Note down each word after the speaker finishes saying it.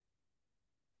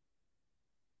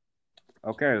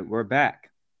Okay, we're back.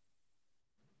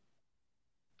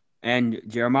 And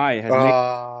Jeremiah has made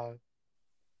Uh,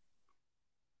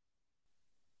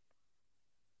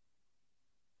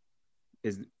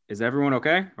 is is everyone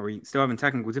okay? Are we still having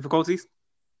technical difficulties?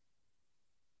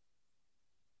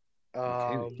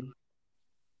 Okay. um,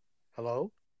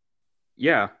 Hello?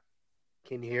 Yeah,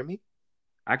 Can you hear me?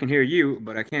 I can hear you,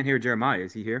 but I can't hear Jeremiah.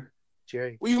 Is he here?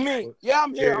 Jerry, What do you mean? what, Yeah,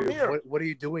 I'm here. I'm Jerry, here. what are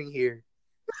you doing here?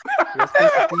 You're not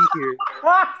supposed to be here.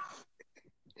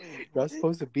 You're not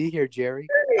supposed to be here, Jerry.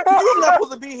 You're not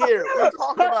supposed to be here. What are you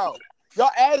talking about? Y'all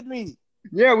added me.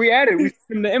 Yeah, we sent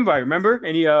him the invite, remember?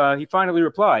 And he finally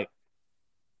replied.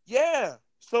 Yeah.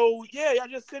 So yeah, y'all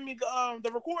just send me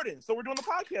the recording. So we're doing the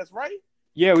podcast, right?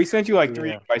 Yeah, we sent you like three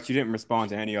Yeah. invites. You didn't respond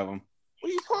to any of them. What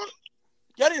are you talking?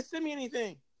 Y'all didn't send me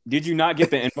anything. Did you not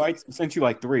get the invites? We sent you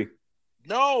like three.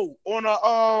 No,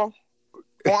 on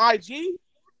IG.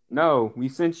 No, we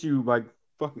sent you like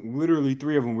fucking literally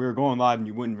three of them. We were going live and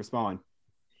you wouldn't respond.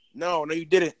 No, you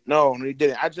didn't. No, you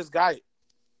didn't. I just got it.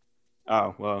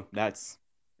 Oh, well, that's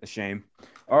a shame.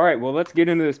 All right, well, let's get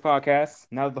into this podcast.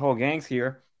 Now that the whole gang's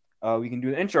here, we can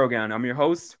do the intro again. I'm your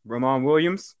host, Ramon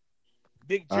Williams.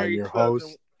 Big I'm Jerry your 2000.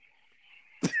 host.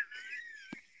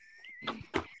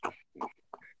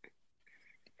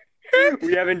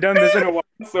 We haven't done this in a while,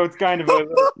 so it's kind of a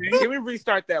little thing. Can we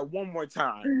restart that one more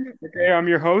time? Okay, I'm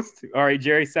your host. All right,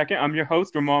 Jerry second. I'm your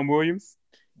host, Ramon Williams.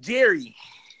 Jerry.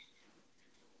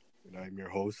 And I'm your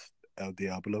host, El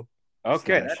Diablo.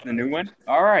 Okay, that's the new one.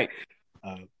 All right.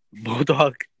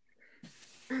 Bulldog.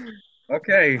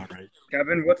 Okay, All right.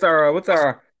 Kevin, what's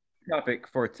our topic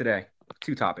for today?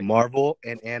 Two topics. Marvel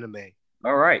and anime.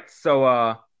 All right. So,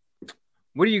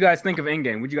 what do you guys think of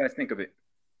Endgame? What do you guys think of it?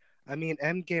 I mean,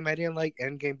 Endgame. I didn't like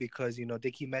Endgame because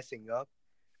they keep messing up.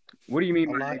 What do you mean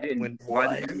A by lot they didn't? when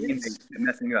Why did they keep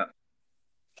messing up?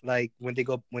 like when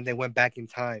they went back in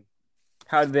time.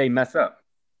 How did they mess up?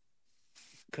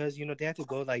 Because they had to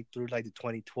go like through like the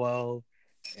 2012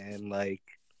 and like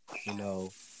you know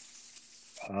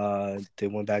they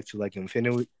went back to like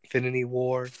Infinity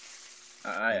War.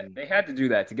 And They had to do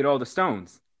that to get all the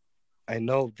stones. I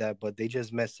know that, but they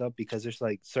just mess up because there's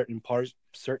like certain part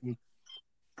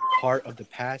of the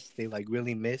past they like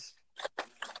really miss,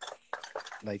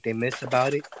 like they miss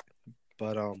about it,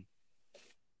 but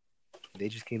they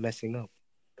just keep messing up.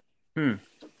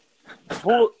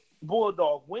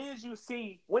 Bulldog. When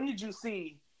did you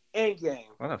see Endgame?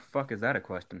 What the fuck is that a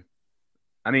question?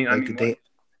 Like What?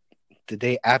 the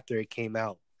day after it came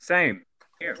out. Same.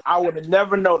 Here. I would have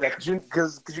never known that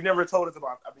because you never told us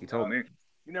about. He told me.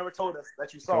 You never told us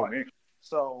that you He saw told it. me.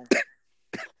 So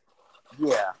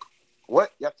yeah,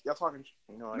 what y'all talking?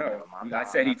 No, I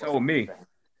said he told me.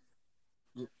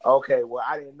 Okay, well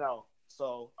I didn't know.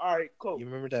 So all right, cool. You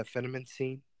remember that Fenneman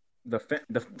scene?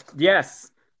 Yes.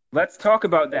 Let's talk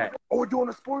about that. Oh, we're doing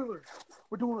a spoiler.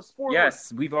 We're doing a spoiler.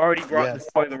 Yes, we've already brought the Yes.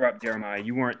 spoiler up, Jeremiah.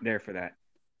 You weren't there for that.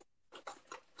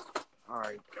 All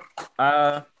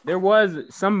right. There was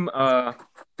some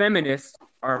feminists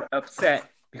are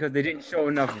upset because they didn't show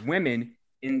enough women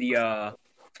in the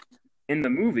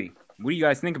movie. What do you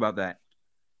guys think about that?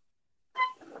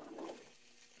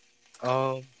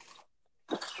 I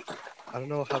don't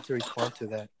know how to respond to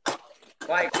that.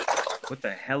 Like, what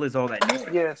the hell is all that noise?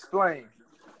 Yeah, explain.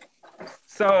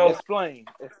 So,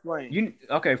 Explain.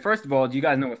 okay, first of all, do you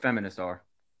guys know what feminists are?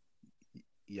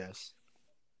 Yes.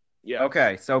 Yeah.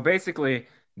 Okay, so basically,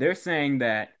 they're saying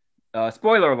that,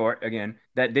 spoiler alert again,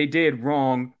 that they did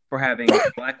wrong for having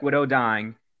Black Widow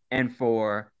dying and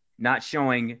for not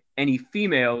showing any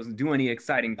females do any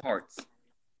exciting parts.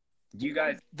 Do you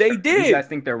guys think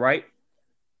they're right?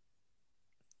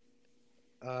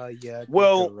 Yeah. I think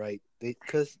Well- you're right.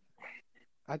 Because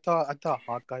I thought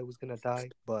Hawkeye was gonna die,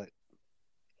 but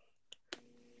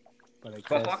I But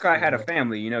guess, Hawkeye had a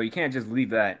family, you can't just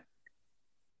leave that.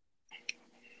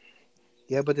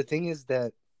 Yeah, but the thing is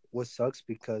that what sucks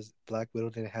because Black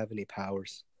Widow didn't have any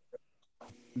powers.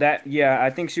 I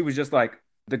think she was just like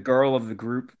the girl of the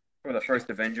group for the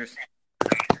first Avengers.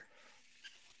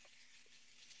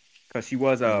 Because she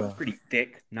was No. pretty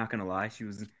thick, not gonna lie. She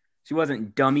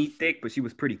wasn't dummy thick, but she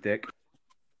was pretty thick.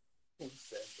 Who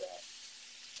said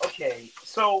that? Okay,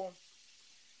 so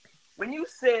when you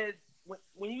said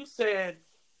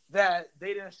that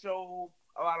they didn't show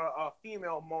a lot of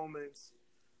female moments,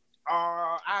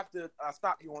 I have to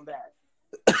stop you on that.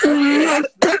 They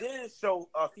actually did show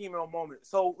a female moment.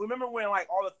 So remember when like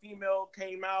all the female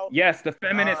came out? Yes, the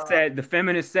feminist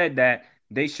said that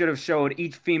they should have showed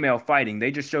each female fighting. They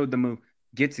just showed them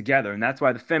get together, and that's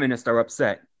why the feminists are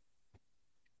upset.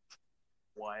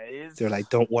 What is? They're like,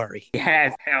 don't worry, He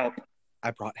has help. I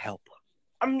brought help.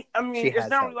 I mean, She it's has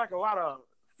not help. really like a lot of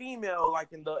female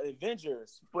like in the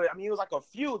Avengers, but I mean, it was like a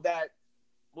few that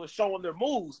was showing their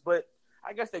moves. But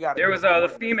I guess they got to There give was them the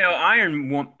one. female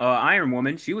Iron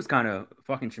Woman. She was kind of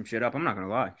fucking some shit up. I'm not gonna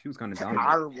lie. She was kind of dominant.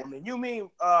 Iron Woman. You mean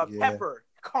Yeah. Pepper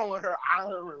calling her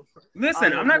Iron?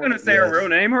 Listen, I'm not Woman. gonna say her Yes. real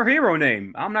name, her hero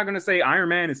name. I'm not gonna say Iron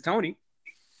Man is Tony.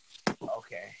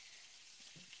 Okay.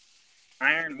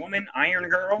 Iron Woman, Iron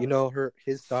Girl. You know,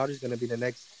 his daughter's gonna be the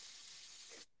next.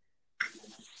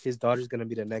 His daughter's gonna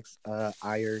be the next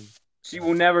Iron. She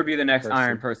will never be the next Person.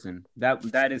 Iron person.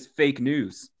 That is fake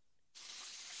news.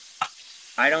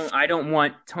 I don't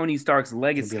want Tony Stark's Gonna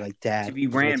legacy be like Dad. to be he's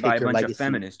gonna ran take by a your bunch of legacy.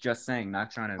 feminists. Just saying, not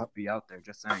trying to be out there.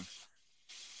 Just saying.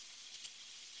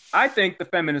 I think the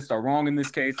feminists are wrong in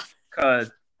this case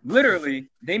because literally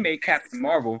they made Captain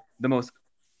Marvel the most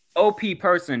OP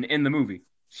person in the movie.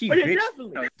 She Oh, yeah, bitched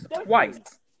definitely. twice.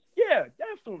 Yeah,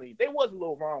 definitely. They was a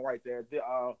little wrong right there.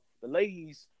 The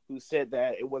ladies who said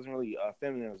that it wasn't really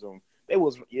feminism. They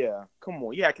was Come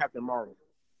on, Captain Marvel.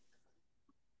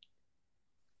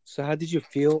 So how did you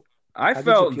feel? I How did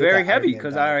felt you feel very that Iron heavy Man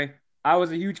because died? I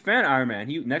was a huge fan of Iron Man.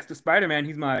 He next to Spider-Man,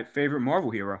 he's my favorite Marvel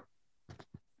hero.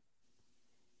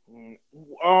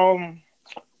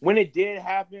 When it did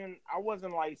happen, I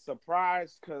wasn't like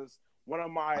surprised because one of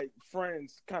my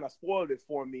friends kind of spoiled it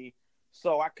for me.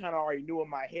 So I kind of already knew in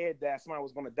my head that somebody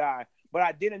was going to die. But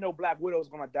I didn't know Black Widow was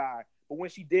going to die. But when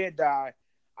she did die,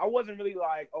 I wasn't really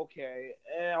like, okay.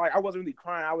 And like I wasn't really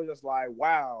crying. I was just like,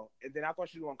 wow. And then I thought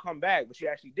she was going to come back, but she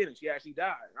actually didn't. She actually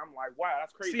died. And I'm like, wow,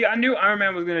 that's crazy. See, I knew Iron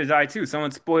Man was going to die too.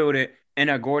 Someone spoiled it in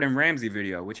a Gordon Ramsay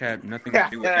video, which had nothing to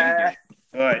do with anything.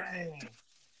 But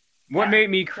what made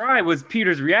me cry was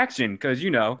Peter's reaction because, you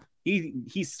know,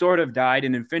 he sort of died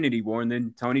in Infinity War and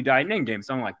then Tony died in Endgame.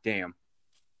 So I'm like, damn.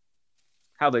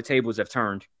 How the tables have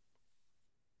turned.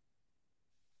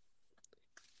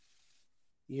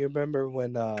 You remember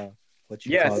when what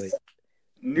you Yes. call it?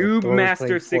 Noob Thor was Master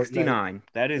playing 69.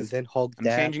 That And is, then Hulk I'm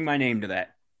dabbed. changing my name to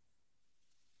that.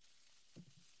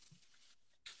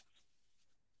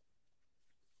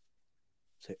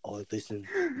 Say, oh, listen,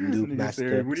 Noob Nigga Master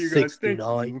said, what are you gonna think?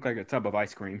 69. You look like a tub of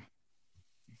ice cream.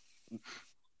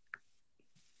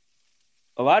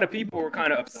 A lot of people were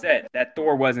kind of upset that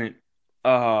Thor wasn't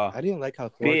I didn't like how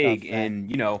Thor big got fat. and,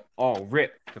 you know, all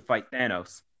ripped to fight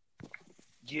Thanos.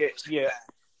 Yeah.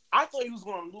 I thought he was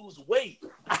going to lose weight.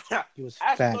 He was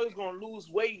I actually fat. thought he was going to lose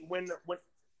weight when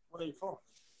they fought.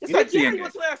 It's You like, didn't see yeah, Endgame. you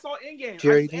went to that I saw Endgame.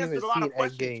 Jerry, I you just didn't answered even a lot see of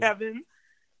questions, Endgame. Kevin.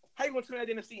 How you going to tell me I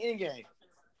didn't see Endgame?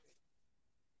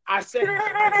 I said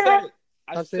it.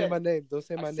 Stop saying my name. Don't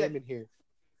say my name in here.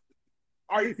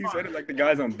 Are you He fine? said it like the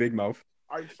guys on Big Mouth.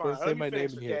 Are you fine? Don't say Let me my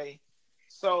finish, name in here. okay?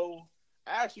 So,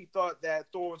 I actually thought that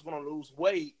Thor was going to lose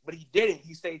weight, but he didn't.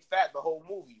 He stayed fat the whole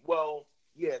movie. Well,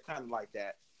 yeah, kind of like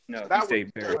that. No, That he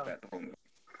stayed was- very fat the whole movie.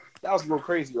 That was a little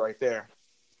crazy right there.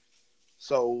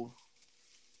 So,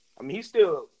 I mean, he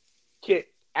still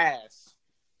kicked ass.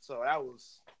 So, that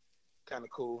was kind of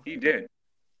cool. He did.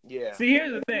 Yeah. See,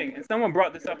 here's the thing, and someone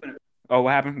brought this up in. Oh,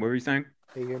 what happened? What were you saying?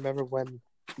 Hey, you remember when?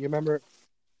 You remember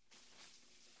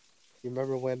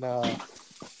when?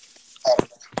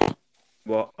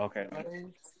 Well, okay.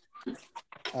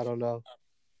 I don't know.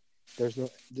 There's no.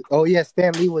 Oh yeah,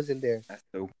 Stan Lee was in there. That's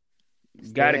so.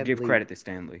 Got to Stan give Lee. credit to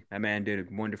Stanley. That man did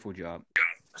a wonderful job.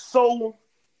 So,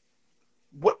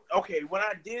 what? Okay, when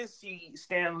I did see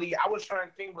Stan Lee, I was trying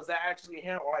to think, was that actually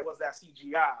him or like was that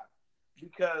CGI?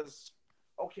 Because,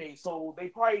 okay, so they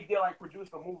probably did like produce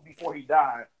the movie before he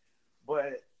died,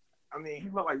 but I mean, he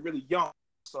looked like really young,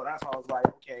 so that's why I was like,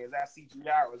 okay, is that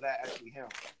CGI or is that actually him?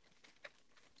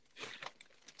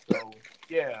 So,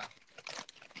 yeah.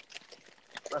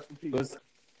 Rest in peace.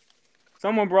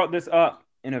 Someone brought this up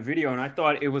in a video, and I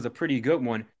thought it was a pretty good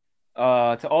one.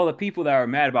 To all the people that are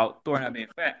mad about Thor not being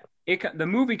fat, the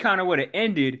movie kind of would have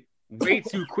ended way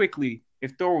too quickly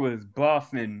if Thor was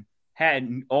buff and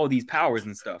had all these powers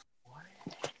and stuff.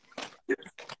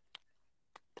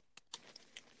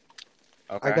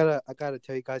 Okay. I gotta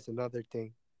tell you guys another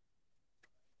thing.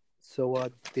 So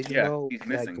did you Yeah, know he's that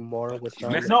missing. Gamora was She's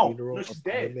found at missing. the No, funeral no, she's of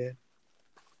dead. Iron Man?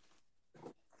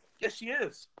 Yes, she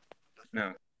is.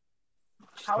 No,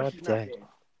 How is not she not dead. dead?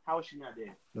 How is she not dead?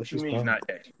 No, What you she's mean? she's not. not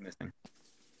dead. She's missing.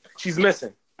 She's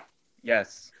missing.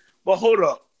 Yes. But hold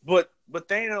up. But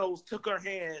Thanos took her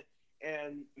hand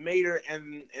and made her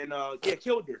and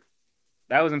killed her.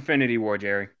 That was Infinity War,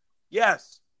 Jerry.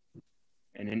 Yes.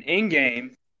 And in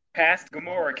Endgame, past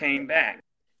Gamora came back.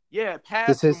 Yeah, past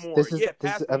This is- Gamora. this is- Yeah,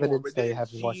 this past is Gamora. evidence But that you then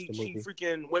haven't watched the she movie.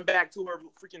 freaking went back to her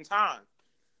freaking time.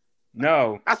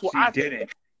 No, That's what she I think.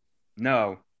 didn't.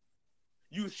 No.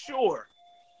 You sure?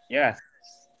 Yes.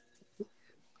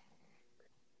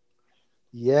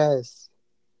 Yes.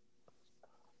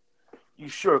 You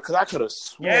sure? Because I could have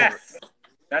sworn. Yes.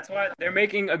 That's why they're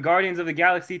making a Guardians of the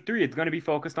Galaxy 3. It's going to be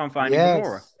focused on finding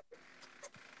Gamora. Yes.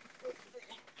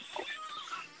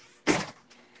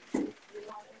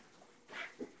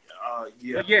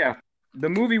 Yeah. But yeah, the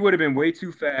movie would have been way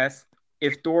too fast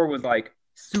if Thor was like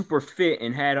super fit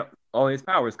and had all his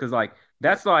powers. Because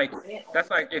that's like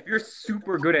if you're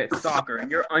super good at soccer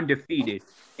and you're undefeated,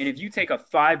 and if you take a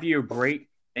 5-year break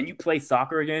and you play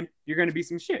soccer again, you're going to be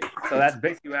some shit. So that's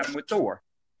basically what happened with Thor.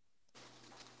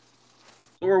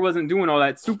 Thor wasn't doing all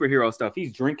that superhero stuff.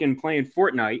 He's drinking, playing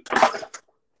Fortnite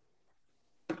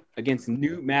against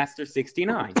New Master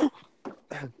 69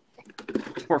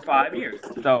 for 5 years.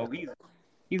 So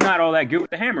he's not all that good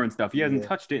with the hammer and stuff. He hasn't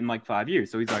touched it in like 5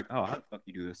 years. So he's like, oh, how the fuck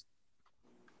you do this?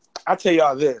 I'll tell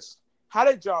y'all this. How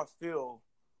did y'all feel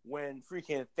when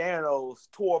freaking Thanos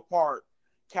tore apart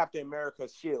Captain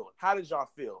America's shield? How did y'all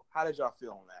feel? How did y'all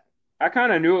feel on that? I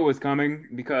kind of knew it was coming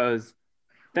because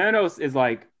Thanos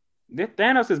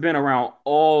has been around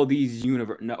all these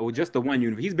just the one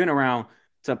universe. He's been around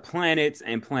to planets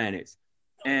and planets.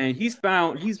 And he's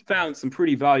found some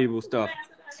pretty valuable stuff.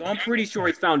 So I'm pretty sure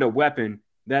he's found a weapon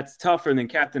that's tougher than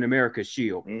Captain America's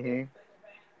shield. Mm-hmm.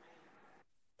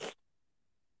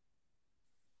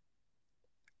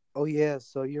 Oh yeah,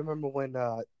 so you remember when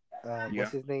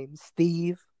what's his name?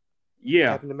 Steve?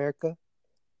 Yeah. Captain America?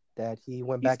 That he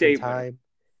went back in time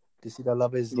to see the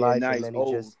love of his life, and then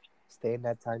he just stayed in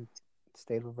that time,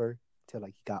 stayed with her till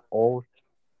like he got old.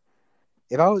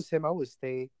 If I was him, I would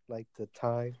stay like the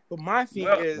time. But my thing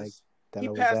is, like, he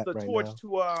passed the torch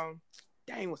to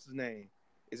dang, what's his name?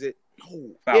 Is it?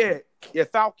 Oh, Falcon. Yeah,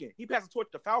 Falcon. He passed the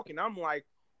torch to Falcon. I'm like,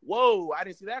 whoa, I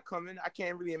didn't see that coming. I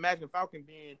can't really imagine Falcon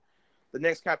being the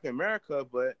next Captain America,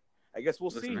 but I guess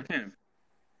we'll see.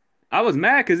 I was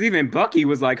mad because even Bucky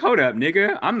was like, hold up,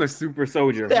 nigga, I'm the super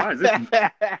soldier.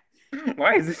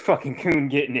 Why is this fucking coon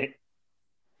getting it?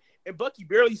 And Bucky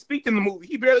barely speaks in the movie.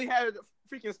 He barely had a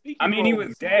freaking speaking. I mean, he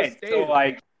was dead. So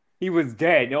like, he was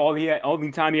dead.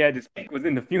 Only time he had to speak was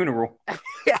in the funeral.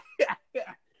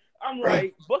 I'm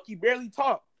like, Bucky barely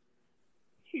talked.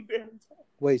 He barely talked.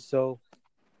 Wait, so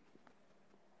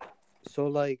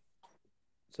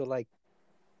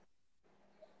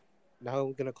now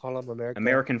we're gonna call him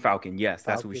American Falcon. Yes,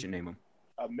 that's what we should name him.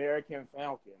 American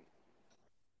Falcon.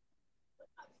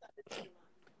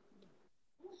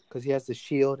 Because he has the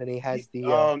shield and he has the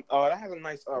that has a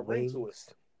nice ring to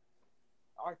it.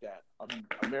 I like that.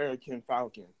 American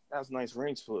Falcon. That's a nice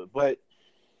ring to it. But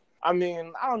I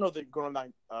mean, I don't know if they're gonna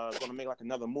make like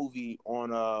another movie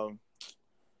on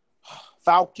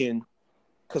Falcon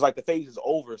because like the phase is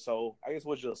over. So I guess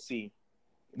we'll just see.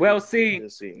 Well,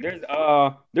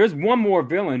 there's one more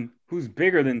villain who's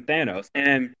bigger than Thanos,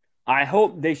 and I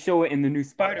hope they show it in the new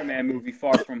Spider-Man movie,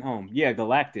 Far From Home. Yeah,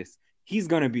 Galactus. He's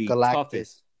gonna be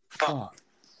toughest.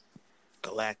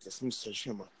 Galactus. Let me search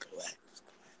him up.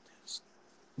 Galactus.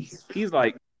 He's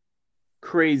like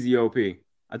crazy OP.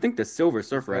 I think the Silver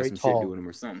Surfer has some shit doing him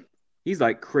or something. He's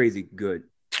like crazy good.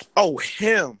 Oh,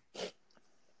 him.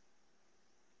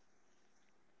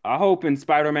 I hope in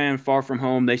Spider-Man Far From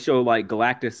Home they show like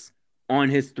Galactus on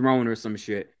his throne or some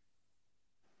shit.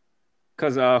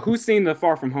 Cause who's seen the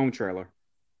Far From Home trailer?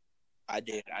 I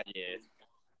did. I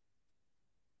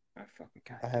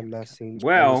have not seen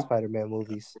any Spider-Man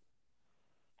movies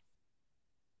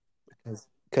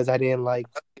because I didn't like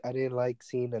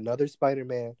seeing another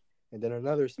Spider-Man and then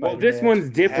another Spider-Man. Well, this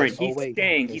one's different. He's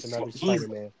staying.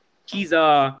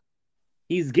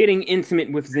 He's getting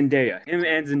intimate with Zendaya. Him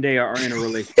and Zendaya are in a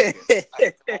relationship.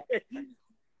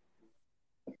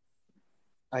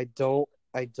 I don't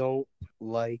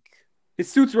like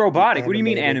his suit's robotic. What do you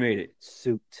mean animated?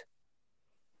 Suit.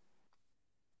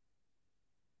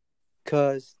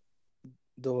 Because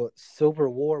the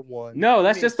Civil War one. No,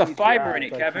 that's just the fiber in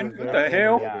it, Kevin. What the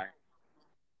hell?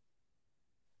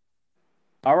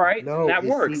 All right, no, that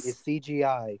works. It's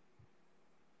CGI.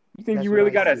 You think you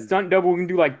really got a stunt double who can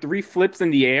do like 3 flips in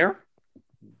the air?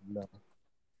 No.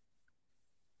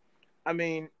 I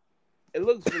mean, it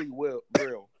looks really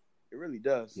real. It really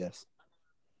does. Yes.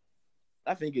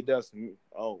 I think it does to me.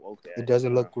 Oh, okay. It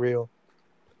doesn't look real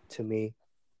to me.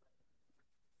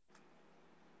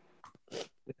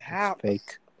 How? It's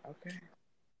fake. Okay.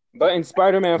 But in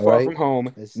Spider-Man Far From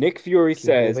Home, Nick Fury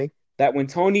says that when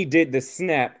Tony did the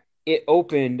snap, it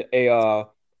opened a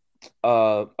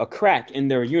crack in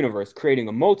their universe, creating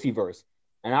a multiverse.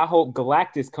 And I hope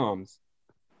Galactus comes.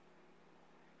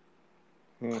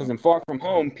 Because in Far From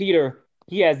Home, Peter,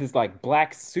 he has this like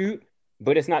black suit,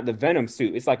 but it's not the Venom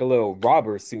suit. It's like a little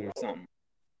robber suit or something.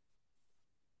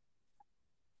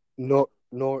 No,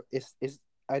 nor it's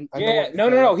I know Yeah, it's no, a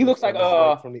no, no. He reference looks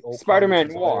like from the old Spider-Man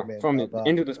comics of Noir Iron Man. from But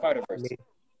Into the I Spider-Verse. mean,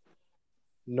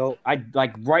 no, I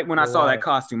like right when I saw Noir. that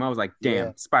costume, I was like, damn,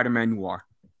 Yeah. Spider-Man Noir.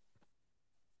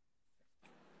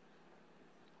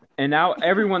 And now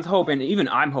everyone's hoping, even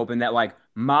I'm hoping that like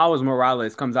Miles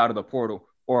Morales comes out of the portal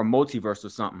or a multiverse or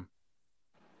something.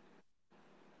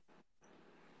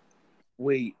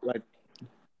 Wait, Like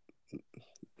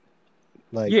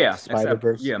Yeah,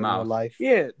 Spider-Verse in real Miles. life.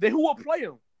 yeah. Then who will play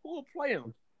him? Who will play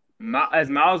him? As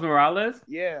Miles Morales?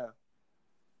 Yeah.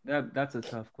 That's a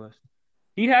tough question.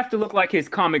 He'd have to look like his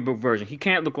comic book version. He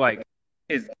can't look like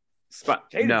his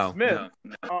Jaden no, Smith.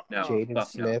 no, Jaden fuck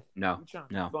Smith. no, You trying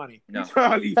to no, be funny? no. You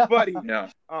trying to be funny? no,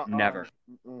 never.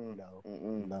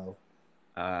 No.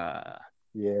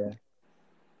 Yeah.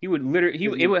 He would literally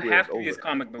Disney it would career have is to be his over.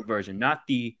 comic book version, not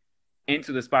the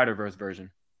Into the Spider-Verse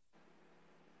version.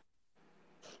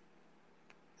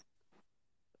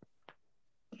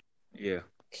 Yeah.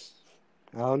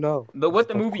 I don't know. But what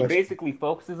the Tough movie question. basically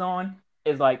focuses on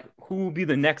is like who will be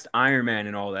the next Iron Man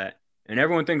and all that. And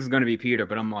everyone thinks it's gonna be Peter,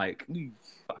 but I'm like,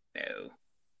 fuck no.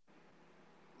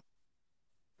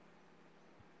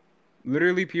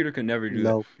 Literally, Peter could never do that.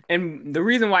 No. And the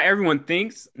reason why everyone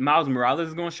thinks Miles Morales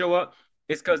is gonna show up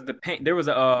is because there was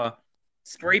a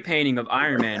spray painting of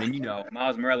Iron Man, and you know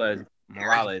Miles Morales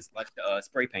likes to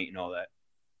spray paint and all that.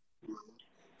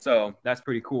 So that's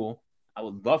pretty cool. I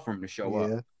would love for him to show up.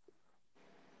 Yeah.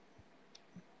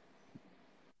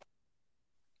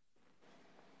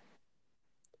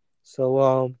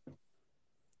 So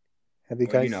have you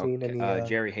Well, guys seen any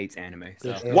Jerry hates anime.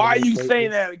 So good Why are anime you lately?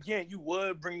 saying that again? You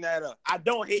would bring that up. I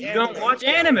don't hate you anime. don't watch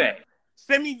anime.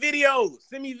 Send me videos.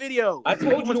 Send me videos. I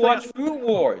told you to watch Food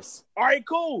Wars. All right,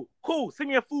 cool. Send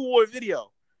me a Food War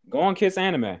video. Go on Kiss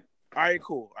Anime. All right,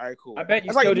 cool. I bet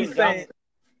you That's still like me didn't. saying.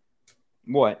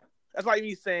 What? That's like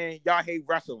me saying y'all hate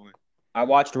wrestling. I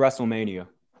watched WrestleMania.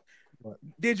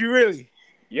 Did you really?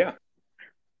 Yeah.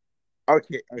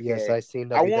 Okay. Yes, I seen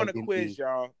WWE. I want to quiz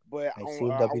y'all, but I I seen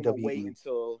want to WWE. wait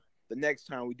until the next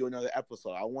time we do another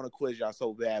episode. I want to quiz y'all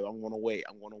so bad. I'm going to wait.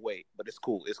 But it's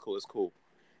cool.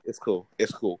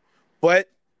 But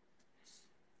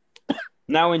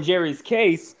Now, in Jerry's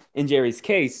case,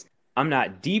 I'm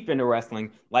not deep into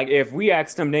wrestling. Like, if we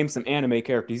asked him name some anime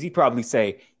characters, he'd probably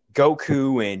say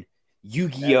Goku and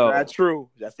Yu-Gi-Oh. that's not true.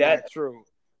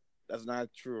 That's not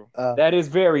true. That is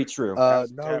very true.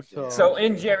 Naruto. So,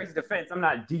 in Jerry's defense, I'm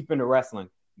not deep into wrestling,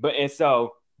 and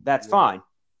so that's fine.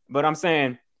 But I'm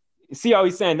saying, see how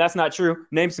he's saying that's not true?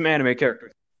 Name some anime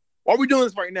characters. Why are we doing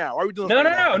this right now?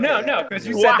 No, because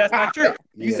you said that's not true.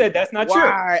 You said that's not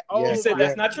true. You said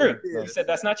that's not true. You said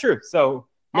that's not true. So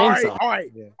name some. All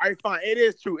right, fine. It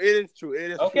is true. Okay.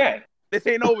 True. This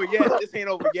ain't over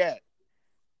yet.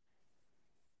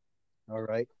 All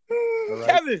right.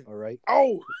 Kevin. All right.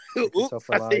 Oh, Check yourself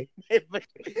for lying.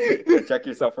 Check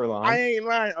yourself for lying. I ain't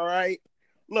lying. All right.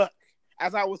 Look,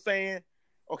 as I was saying,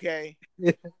 okay,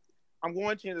 I'm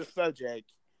going to change the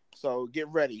subject, so get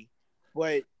ready.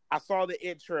 But I saw the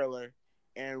It trailer,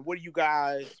 and what are you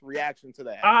guys' reaction to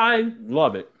that? I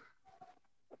love it.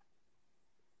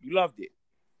 You loved it.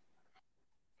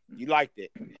 You liked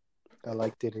it. I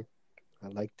liked it.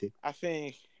 I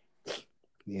think.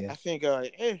 Yeah. I think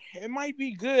it might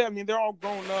be good. I mean, they're all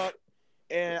grown up,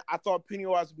 and I thought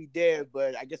Pennywise would be dead,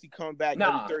 but I guess he come back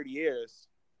every 30 years.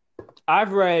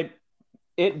 I've read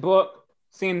It book,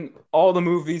 seen all the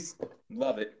movies,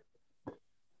 love it.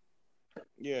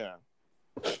 Yeah.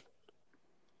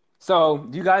 So,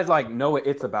 do you guys know what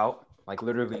it's about? Like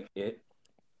literally it?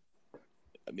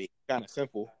 I mean, kind of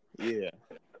simple. Yeah.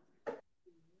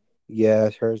 Yeah,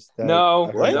 it hurts that. No,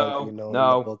 I heard, no, in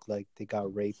no. the book, they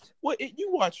got raped. What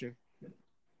you watching?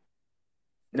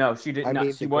 No, she did I not.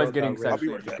 mean, She the was girl getting got raped.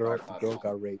 sexually. The girl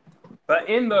got raped. But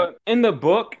in the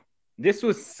book, this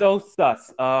was so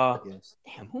sus. Yes.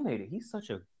 Damn, who made it? He's such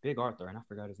a big author, and I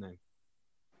forgot his name.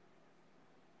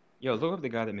 Yo, look up the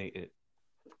guy that made it.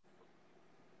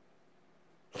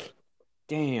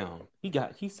 Damn,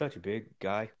 he's such a big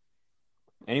guy.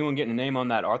 Anyone getting a name on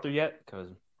that author yet? Because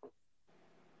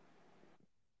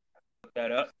look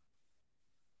that up.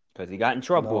 Because he got in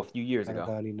trouble a few years I don't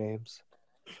ago. got any names.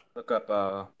 Look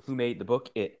up who made the book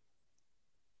It.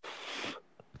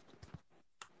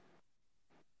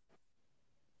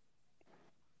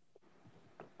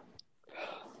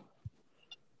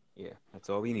 Yeah, that's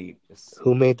all we need.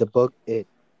 Who made the book It?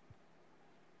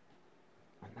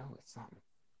 I know it's something.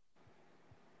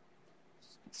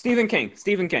 Stephen King.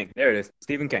 There it is.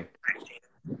 Stephen King.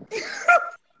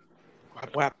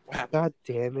 What happened? God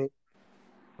damn it.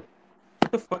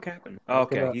 What the fuck happened?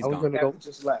 Okay, he's gone.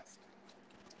 Just left.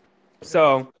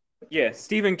 So, Yeah,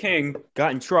 Stephen King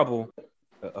got in trouble.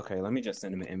 Okay, let me just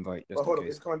send him an invite Oh, just in hold up,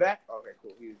 is case. it coming back? Okay,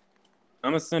 cool.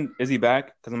 I'm gonna send. Is he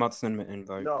back? Because I'm about to send him an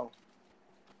invite. No.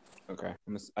 Okay,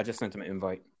 I just sent him an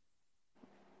invite.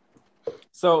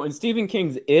 So in Stephen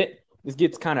King's It, this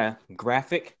gets kind of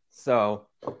graphic. So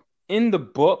in the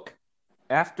book,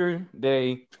 after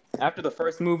the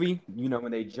first movie, you know,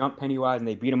 when they jump Pennywise and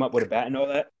they beat him up with a bat and all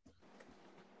that.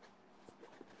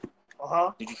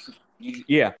 Uh-huh.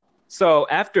 Yeah. So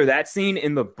after that scene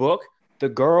in the book, the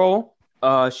girl,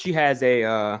 she has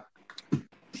a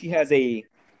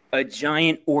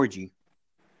giant orgy.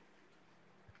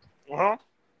 Uh-huh.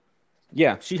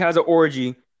 Yeah, she has an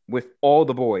orgy with all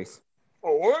the boys. Oh,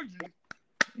 orgy?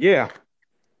 Yeah.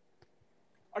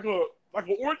 Like an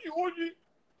orgy?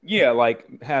 Yeah,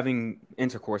 like having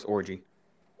intercourse orgy.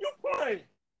 You playing?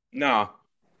 Nah.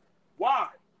 Why?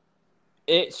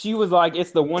 She was like,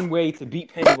 it's the one way to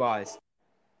beat Pennywise.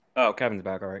 Oh, Kevin's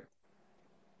back, all right.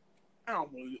 I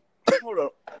don't believe it. Hold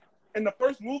up. In the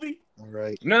first movie? All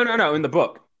right. No, in the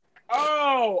book.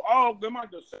 Oh, they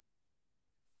might just say.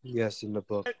 Yes, in the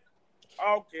book.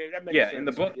 Okay, that makes sense. In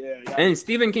the book. Yeah. And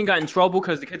Stephen King got in trouble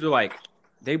because the kids were like,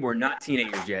 they were not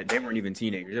teenagers yet. They weren't even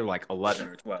teenagers. They were like 11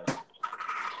 or 12.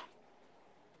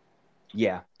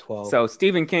 Yeah. 12. So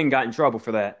Stephen King got in trouble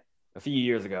for that a few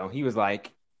years ago. He was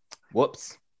like,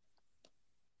 whoops.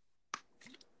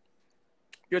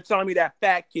 You're telling me that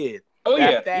fat kid. Oh,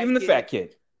 that yeah. Even the fat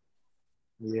kid.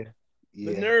 Yeah.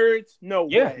 The nerds? No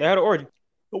Yeah, way. they had an orgy.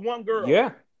 The one girl.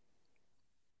 Yeah.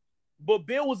 But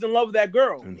Bill was in love with that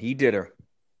girl. And he did her.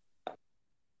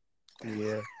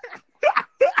 Yeah.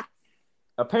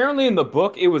 Apparently in the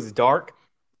book, it was dark.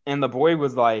 And the boy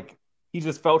was like, he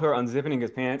just felt her unzipping his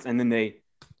pants. And then they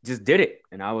just did it.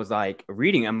 And I was like,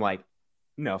 reading, I'm like,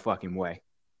 no fucking way.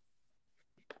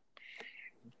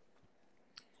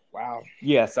 Wow.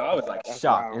 Yeah, so I was like That's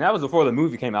shocked. wild. And that was before the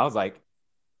movie came out. I was like,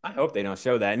 I hope they don't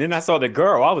show that. And then I saw the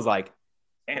girl. I was like,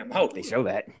 damn, I hope they show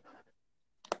that.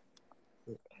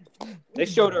 They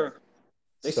showed her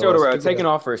taking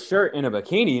off her shirt in a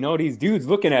bikini. You know, these dudes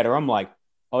looking at her. I'm like,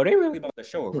 oh, they really about to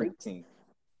show a rape scene.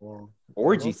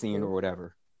 Orgy scene or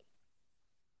whatever.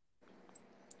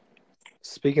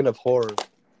 Speaking of horror,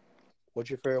 what's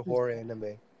your favorite horror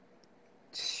anime?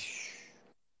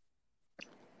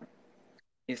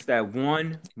 It's that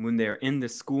one when they're in the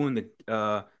school and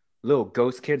the little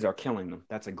ghost kids are killing them.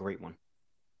 That's a great one.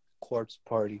 Corpse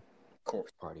Party.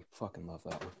 Corpse Party. Fucking love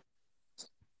that one.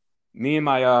 Me and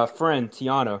my friend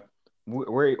Tiana,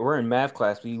 we're in math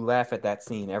class. We laugh at that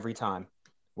scene every time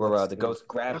where the ghost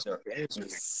grabs her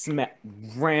and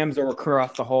rams her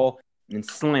across the hall and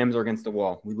slams her against the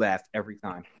wall. We laugh every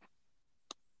time.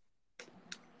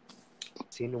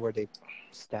 Scene where they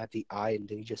stab the eye and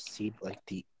then you just see like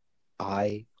the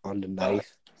eye on the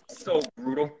knife. So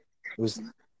brutal.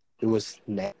 It was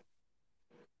net.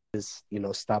 Just,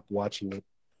 stop watching it.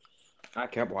 I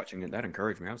kept watching it. That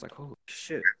encouraged me. I was like, holy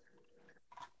shit.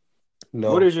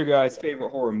 No. What is your guys' favorite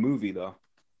horror movie, though?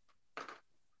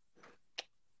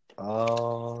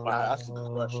 Wow, that's a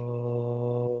good question.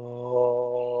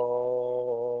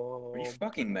 Are you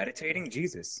fucking meditating?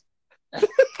 Jesus. What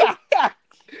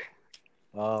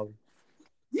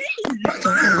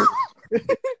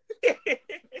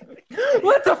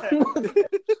the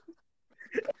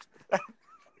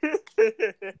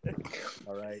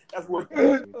All right. That's what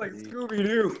like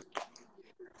Scooby-Doo.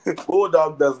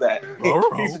 Bulldog does that.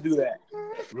 He used to do that.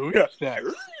 That.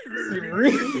 How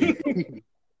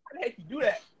the heck you do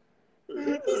that?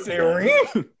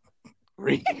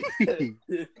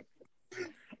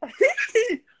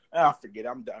 I'll forget.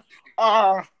 I'm done.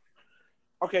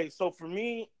 Okay, so for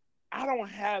me, I don't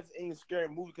have any scary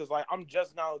movies because I'm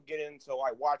just now getting into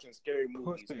watching scary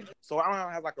movies. So I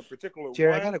don't have a particular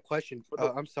Jerry, one. I got a question.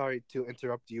 I'm sorry to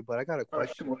interrupt you, but I got a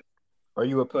question. Are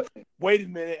you a pussy? Wait a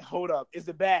minute. Hold up. Is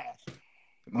it bad?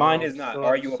 Mine is not.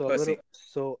 Are you a pussy?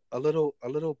 A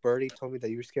little birdie told me that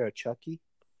you were scared of Chucky.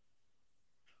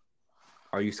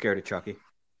 Are you scared of Chucky?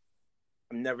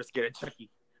 I'm never scared of Chucky.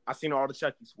 I've seen all the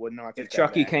Chuckies. Well, no, If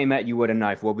Chucky came at you with a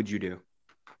knife, what would you do?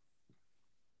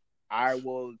 I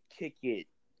will kick it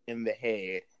in the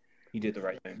head. You did the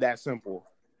right thing. That simple.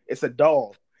 It's a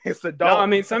doll. It's a doll. No, I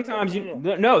mean, sometimes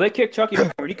they kick Chucky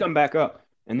before he come back up,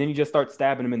 and then you just start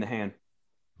stabbing him in the hand.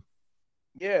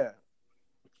 Yeah.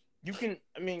 You can,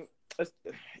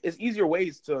 it's easier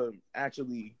ways to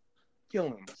actually kill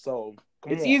him. So,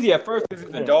 it's easy at first because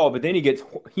it's a doll, but then he gets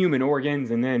human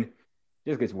organs, and then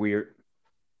it just gets weird.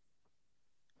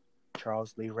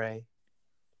 Charles Lee Ray.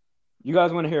 You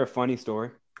guys want to hear a funny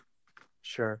story?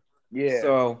 Sure. Yeah.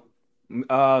 So,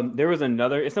 there was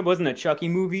another. It wasn't a Chucky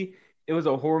movie. it was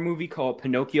a horror movie called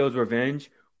Pinocchio's Revenge,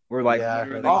 where like Yeah, I heard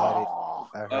literally about it. Oh,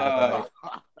 I heard about it.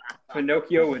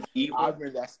 Pinocchio was I evil. remember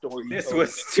that story. This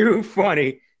was too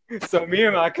funny. So me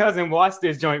and my cousin watched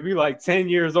this joint. We like 10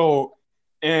 years old,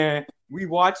 and we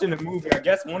watching the movie. I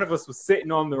guess one of us was sitting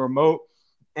on the remote,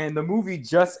 and the movie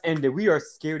just ended. We are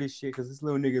scared as shit because this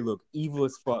little nigga looked evil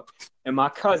as fuck. And my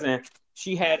cousin,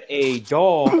 she had a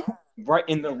doll right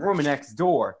in the room next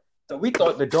door. So we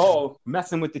thought the doll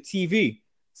messing with the TV.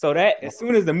 So that as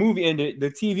soon as the movie ended, the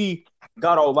TV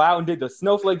got all loud and did the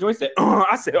snowflake joint. Said,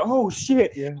 I said, oh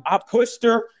shit. Yeah. I pushed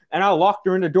her and I locked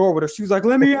her in the door with her. She was like,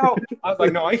 let me out. I was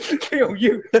like, no, I can kill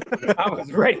you. I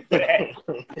was ready for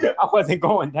that. I wasn't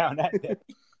going down that day.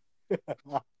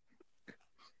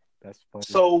 That's funny.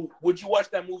 So, would you watch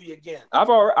that movie again?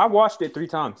 I watched it 3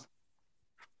 times.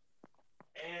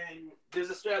 And does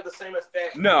it still have the same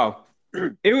effect? No,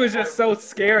 it was just so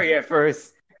scary at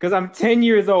first because I'm 10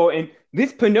 years old and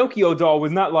this Pinocchio doll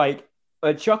was not like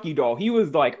a Chucky doll. He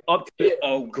was like up to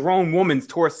a grown woman's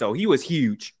torso. He was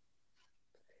huge.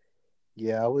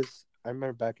 Yeah, I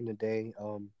remember back in the day,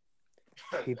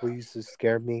 people used to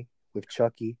scare me with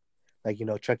Chucky. Like,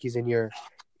 Chucky's in your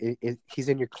he's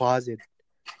in your closet,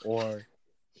 or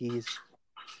he's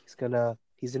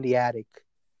in the attic.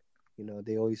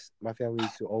 My family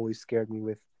used to always scare me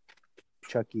with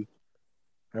Chucky.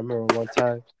 I remember one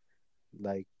time,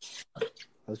 like, I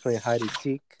was playing hide and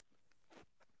seek,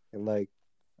 and like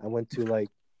I went to like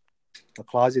a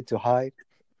closet to hide,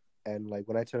 and like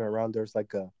when I turned around, there's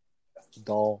like a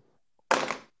doll.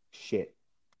 Shit.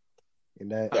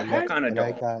 And that, What kind of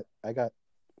doll? I got,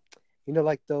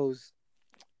 like those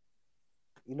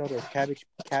cabbage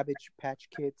patch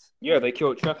kids. Yeah, they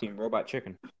killed Chucky in Robot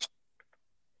Chicken.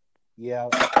 Yeah,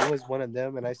 it was one of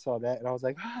them, and I saw that, and I was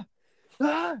like,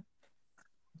 ah!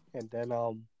 And then,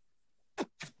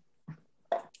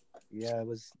 yeah, it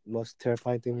was the most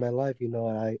terrifying thing in my life.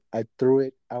 I threw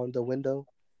it out the window,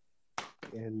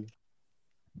 and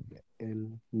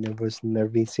never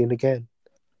been seen again.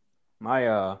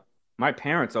 My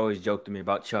parents always joked to me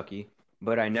about Chucky,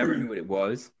 but I never knew what it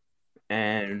was.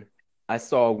 And I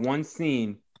saw one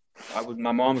scene.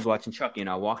 My mom was watching Chucky, and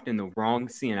I walked in the wrong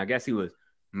scene. I guess he was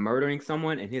murdering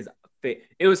someone, and his face.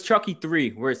 It was Chucky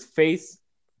 3, where his face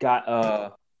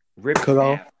got ripped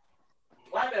off.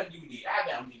 I have that DVD.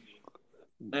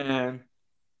 And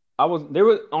there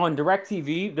was on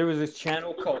DirecTV. There was this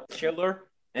channel called Chiller,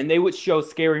 and they would show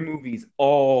scary movies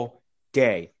all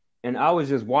day. And I was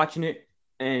just watching it,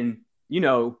 and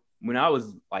when I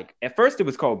was like, at first it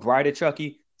was called Bride of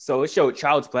Chucky, so it showed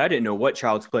Child's Play. I didn't know what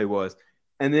Child's Play was,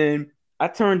 and then I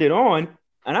turned it on,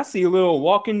 and I see a little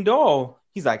walking doll.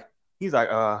 He's like,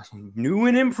 new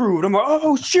and improved. I'm like,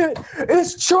 oh shit,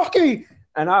 it's Chucky,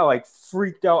 and I like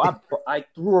freaked out. I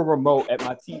threw a remote at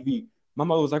my TV. My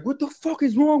mother was like, what the fuck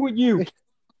is wrong with you?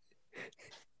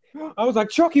 I was like,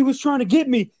 Chucky was trying to get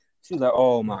me. She's like,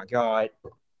 oh my God.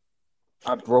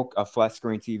 I broke a flat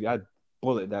screen TV. I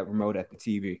bullet that remote at the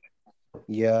TV.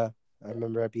 Yeah, I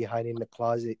remember I'd be hiding in the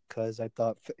closet because I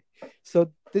thought.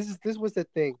 So this was the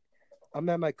thing. I'm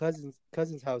at my cousin's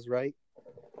house, right?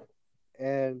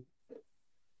 And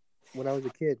when I was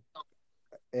a kid,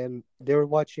 and they were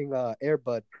watching Air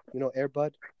Bud. Air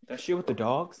Bud? That shit with the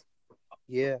dogs?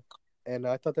 Yeah. And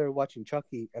I thought they were watching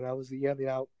Chucky, and I was yelling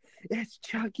out, "It's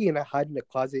Chucky!" And I hid in the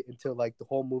closet until like the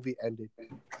whole movie ended.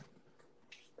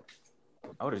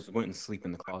 I would have just went and sleep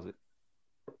in the closet.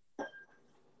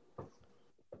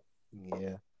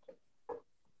 Yeah.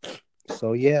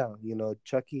 So yeah,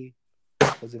 Chucky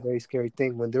was a very scary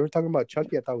thing. When they were talking about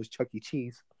Chucky, I thought it was Chuck E.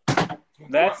 Cheese.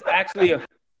 That's actually a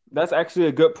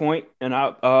good point. And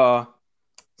it was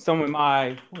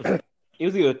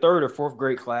either 3rd or 4th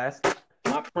grade class.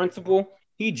 My principal,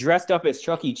 he dressed up as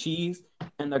Chuck E. Cheese,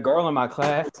 and the girl in my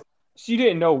class, she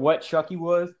didn't know what Chucky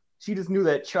was. She just knew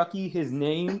that Chucky, his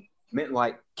name, meant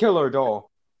like killer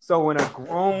doll. So when a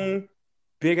grown,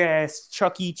 big ass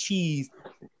Chuck E. Cheese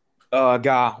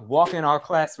guy walked in our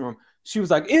classroom, she was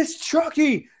like, "It's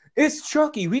Chucky! It's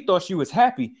Chucky!" We thought she was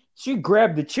happy. She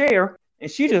grabbed the chair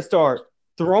and she just started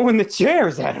throwing the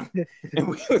chairs at him, and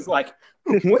we was like,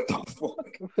 "What the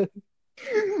fuck?"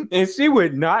 And she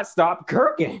would not stop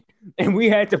kirking, and we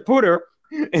had to put her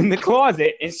in the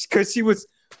closet because she was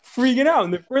freaking out.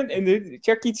 And the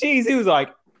Chuck E. Cheese, he was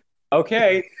like,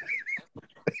 "Okay."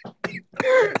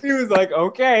 He was like,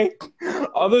 "Okay.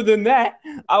 Other than that,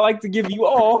 I like to give you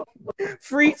all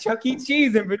free Chuck E.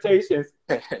 Cheese invitations."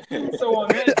 So on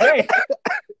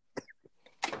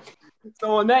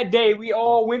that day, we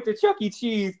all went to Chuck E.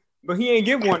 Cheese, but he ain't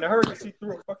give one to her because she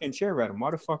threw a fucking chair at him. Why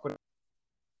the fuck would?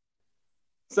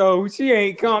 So she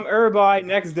ain't come. Everybody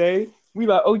next day, We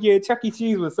like, oh yeah, Chuck E.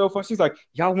 Cheese was so fun. She's like,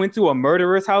 y'all went to a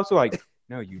murderer's house? We're like,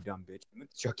 no, you dumb bitch. I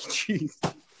went to Chuck E. Cheese.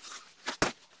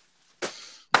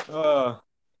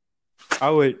 I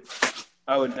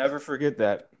would never forget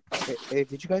that. Hey,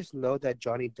 did you guys know that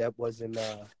Johnny Depp was in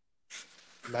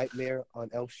Nightmare on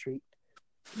Elm Street?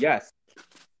 Yes.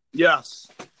 Yes,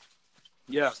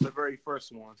 the very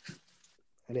first one.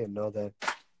 I didn't know that.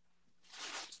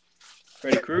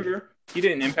 Freddy Krueger, he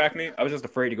didn't impact me. I was just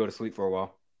afraid to go to sleep for a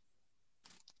while.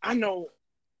 I know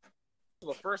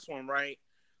the first one, right?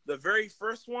 The very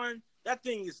first one, that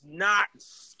thing is not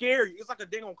scary. It's like a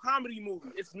dang old comedy movie.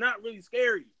 It's not really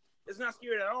scary. It's not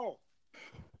scary at all.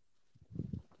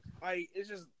 Like, it's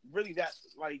just really that,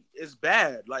 like, it's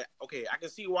bad. Like, okay, I can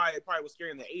see why it probably was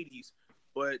scary in the 80s,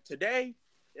 but today,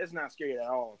 it's not scary at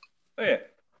all. Oh, yeah.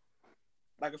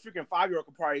 Like, a freaking 5-year-old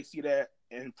could probably see that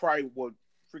and probably would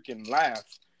freaking laugh.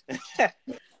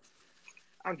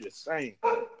 I'm just saying.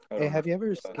 Hey, have you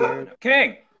ever scared?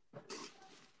 King!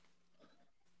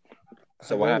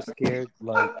 So what happened? Scared,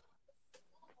 like...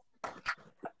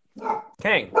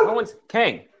 King,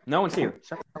 no one's here.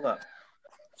 Shut the hell up.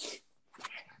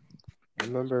 I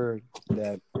remember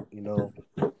that,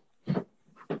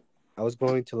 I was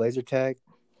going to laser tag,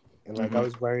 and like I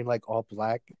was wearing like all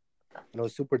black, and it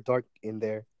was super dark in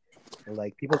there, and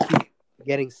like people keep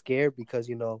getting scared because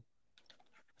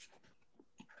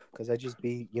I just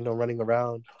be running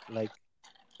around like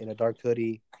in a dark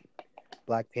hoodie,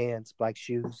 black pants, black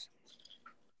shoes,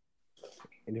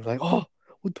 and they're like, "Oh,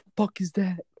 what the fuck is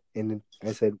that?" And then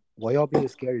I said, "Why y'all being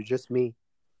scared? It's just me."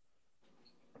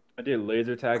 I did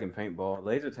laser tag and paintball.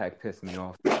 Laser tag pissed me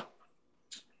off.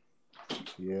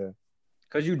 Yeah.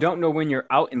 Because you don't know when you're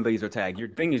out in laser tag. Your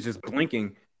thing is just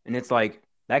blinking, and it's like,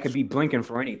 that could be blinking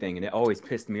for anything, and it always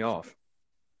pissed me off.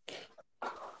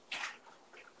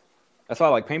 That's why I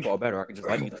like paintball better. I can just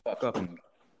light you the fuck up, and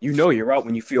you're out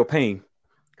when you feel pain.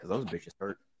 Because those bitches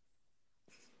hurt.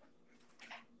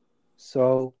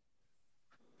 So,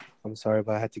 I'm sorry,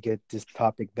 but I had to get this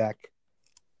topic back.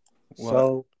 What?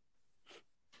 So,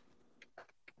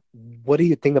 what do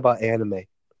you think about anime?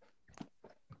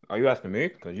 Are you asking me?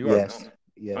 Because you yes. are.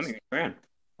 Yes. I'm a huge fan.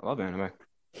 I love anime.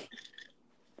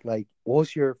 Like, what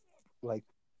was your like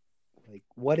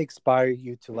what inspired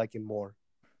you to like it more?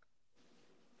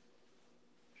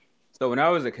 So when I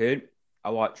was a kid,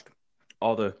 I watched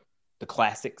all the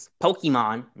classics: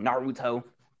 Pokemon, Naruto,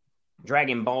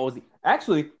 Dragon Ball Z.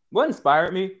 Actually, what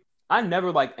inspired me? I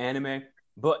never liked anime,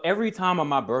 but every time on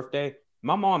my birthday,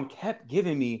 my mom kept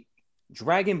giving me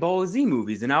Dragon Ball Z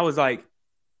movies, and I was like,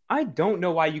 I don't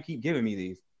know why you keep giving me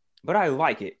these, but I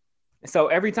like it. So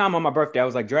every time on my birthday, I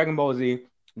was like, Dragon Ball Z,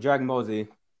 Dragon Ball Z. And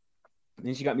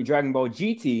then she got me Dragon Ball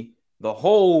GT, the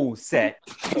whole set.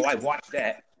 So I watched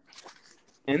that.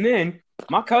 And then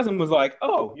my cousin was like,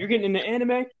 oh, you're getting into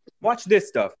anime? Watch this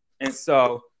stuff. And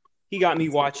so he got me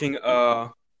watching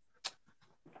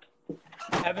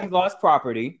Heaven's Lost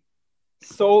Property,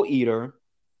 Soul Eater,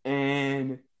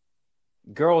 and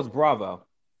Girls Bravo.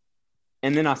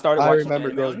 And then I started watching. I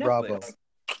remember Girls Bravo.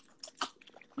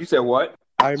 You said what?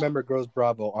 I remember Girls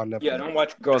Bravo on Netflix. Yeah, don't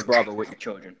watch Girls Bravo with your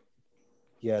children.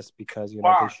 Yes, because they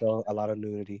show a lot of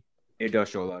nudity. It does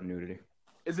show a lot of nudity.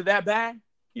 Is it that bad?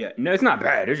 Yeah, no, it's not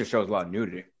bad. It just shows a lot of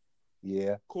nudity.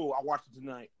 Yeah. Cool. I'll watch it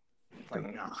tonight.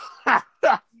 Like, no.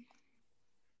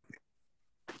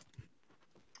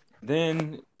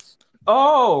 Then,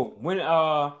 when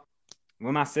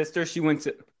my sister, she went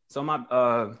to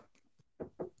what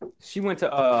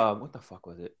the fuck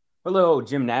was it? Her little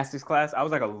gymnastics class. I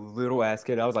was like a little ass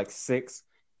kid. I was like 6.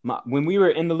 When we were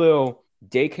in the little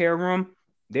daycare room,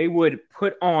 they would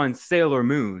put on Sailor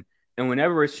Moon, and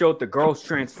whenever it showed the girls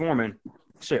transforming,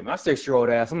 shit, my 6-year-old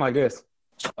ass, I'm like this.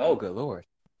 Oh, good lord.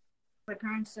 My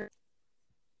parents said.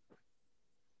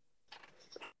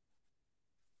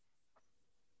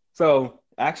 So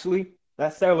actually,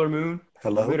 that Sailor Moon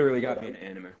literally got me into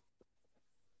anime.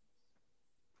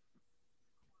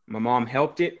 My mom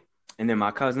helped it, and then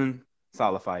my cousin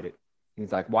solidified it.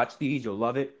 He's like, watch these, you'll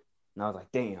love it. And I was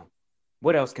like, damn,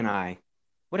 what else can I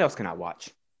watch?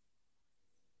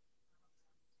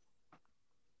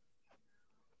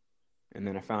 And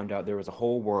then I found out there was a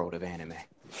whole world of anime.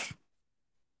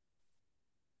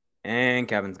 And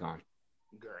Kevin's gone.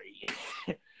 Great.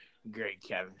 Great,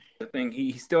 Kevin. The thing,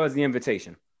 he still has the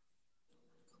invitation.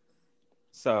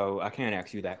 So I can't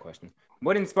ask you that question.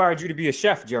 What inspired you to be a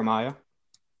chef, Jeremiah?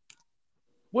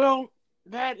 Well,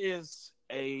 that is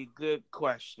a good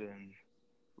question.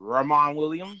 Ramon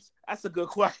Williams? That's a good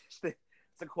question.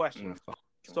 It's a question.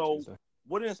 So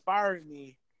what inspired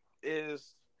me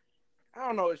is, I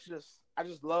don't know, I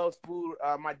just love food.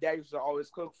 My dad used to always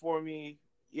cook for me.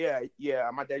 yeah.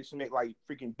 My dad used to make like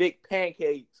freaking big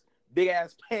pancakes, big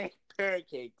ass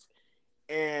pancakes,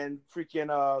 and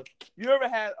freaking. You ever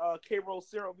had K-Roll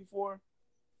syrup before?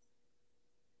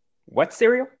 What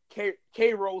cereal?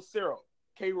 K-Roll syrup.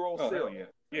 K-Roll Oh, syrup. hell yeah.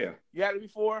 Yeah. You had it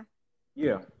before?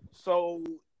 Yeah. So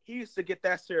he used to get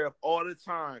that syrup all the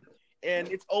time, and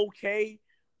it's okay,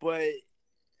 but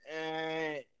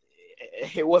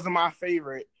it wasn't my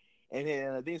favorite. And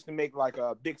then they used to make like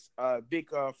a big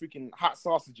freaking hot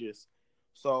sausages.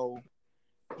 So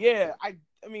yeah, I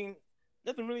mean,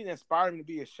 nothing really inspired me to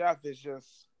be a chef. It's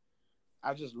just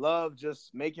I just love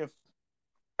just making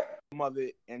of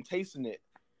it and tasting it.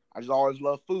 I just always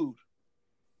love food.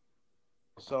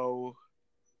 So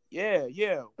yeah.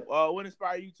 What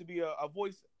inspired you to be a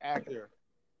voice actor?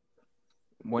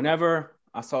 Whenever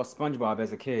I saw SpongeBob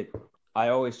as a kid, I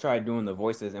always tried doing the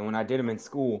voices, and when I did them in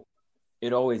school,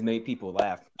 it always made people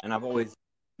laugh, and I've always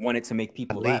wanted to make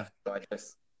people laugh, so I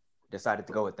just decided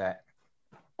to go with that.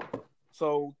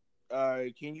 So,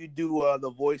 can you do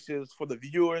the voices for the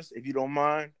viewers, if you don't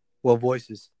mind? What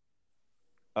voices?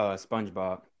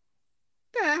 SpongeBob.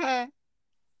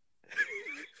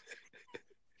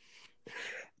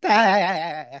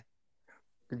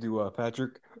 Could do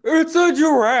Patrick. It's a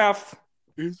giraffe.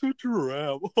 It's a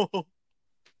giraffe.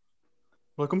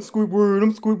 Like I'm Squidward.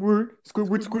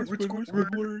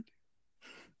 Squidward.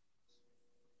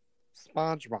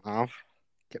 SpongeBob,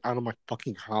 get out of my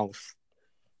fucking house.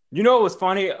 You know what was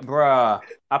funny, bruh?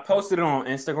 I posted it on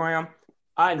Instagram.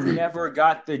 I never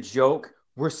got the joke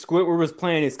where Squidward was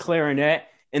playing his clarinet,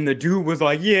 and the dude was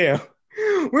like, "Yeah,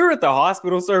 we're at the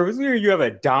hospital service. You have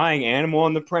a dying animal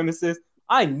on the premises."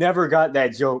 I never got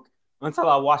that joke until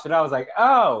I watched it. I was like,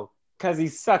 "Oh, because he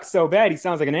sucks so bad, he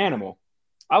sounds like an animal."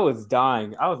 I was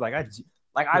dying. I was like,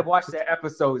 I watched that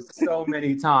episode so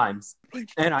many times,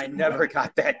 and I never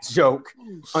got that joke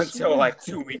until like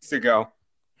 2 weeks ago.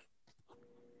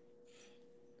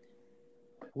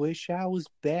 Wish I was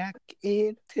back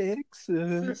in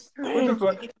Texas. What the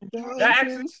fuck? I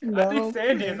think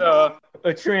Sandy's a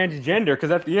transgender,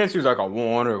 because at the end she was like, "I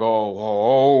want to go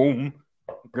home.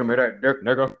 Give me that dick,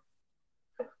 nigga."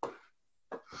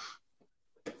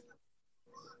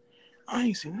 I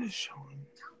ain't seen this show.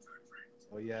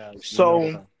 Oh yeah.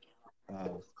 So,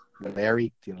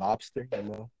 Larry the Lobster, you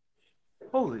know.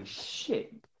 Holy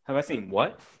shit. Have I seen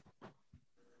what?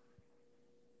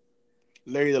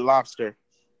 Larry the Lobster.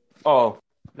 Oh,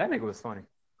 that nigga was funny.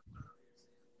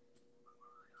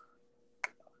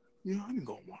 Yeah, I didn't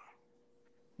go one.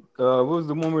 What was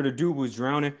the one where the dude was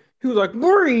drowning? He was like,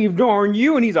 "Breathe, darn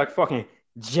you," and he's like fucking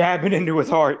jabbing into his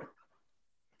heart.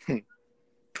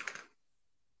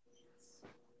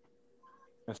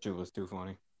 That shit was too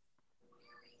funny.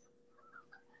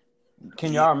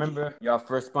 Can y'all remember y'all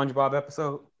first SpongeBob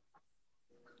episode?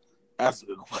 That's a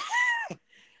good one.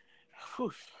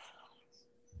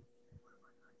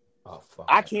 Oh fuck!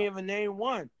 I can't even name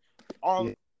one. All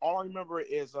I remember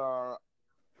is like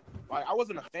I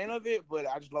wasn't a fan of it, but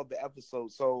I just loved the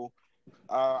episode. So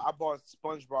I bought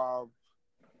SpongeBob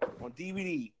on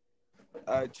DVD.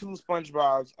 2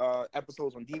 SpongeBob's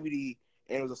episodes on DVD,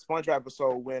 and it was a SpongeBob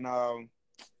episode when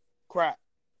crap.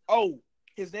 Oh,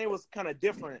 his name was kind of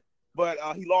different, but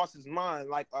he lost his mind.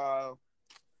 Like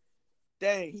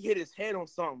dang, he hit his head on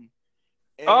something.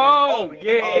 And,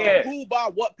 yeah. Who by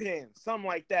what pen? Something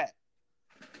like that.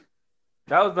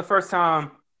 That was the first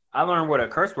time I learned what a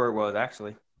curse word was,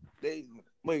 actually. They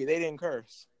didn't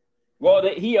curse. Well,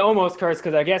 he almost cursed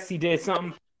because I guess he did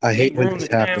something. I hate when this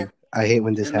happens. I hate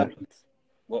when this happens.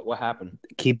 What happened?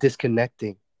 Keep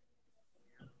disconnecting.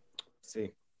 Let's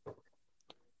see.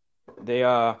 They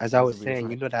as I was saying,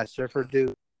 you know that surfer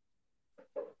dude?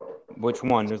 Which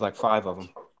one? There's like 5 of them.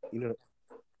 You know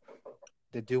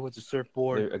the dude with the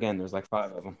surfboard? There's like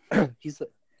 5 of them. He's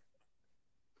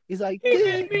like,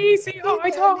 let me see high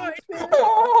tide.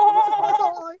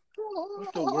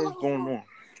 What's going on?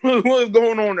 What's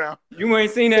going on now? You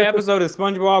ain't seen that episode of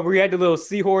SpongeBob where he had the little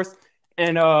seahorse,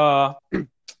 and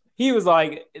he was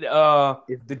like,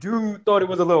 the dude thought it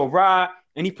was a little ride,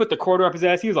 and he put the quarter up his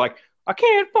ass. He was like, "I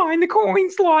can't find the coin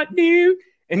slot, dude,"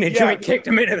 and the joint kicked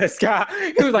him into the sky.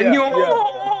 He was like,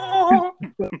 "No."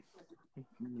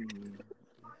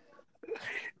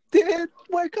 Dad,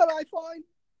 where can I find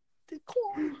the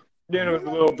coin? Then it was a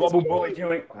little bubble boy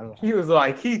joint. He was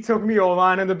like, "He took me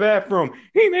online in the bathroom.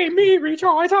 He made me reach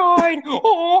high tide."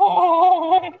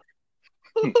 Oh.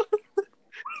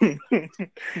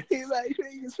 He's like,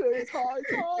 "Please reach high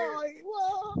tide."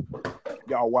 Wow.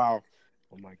 Yo, wow.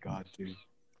 Oh my god, dude.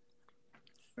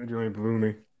 That joint blew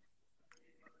me.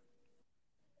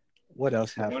 What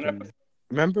else happened?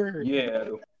 Remember? Yeah.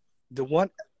 The one.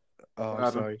 Oh, What I'm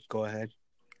happened? sorry. Go ahead.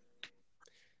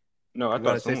 No, I You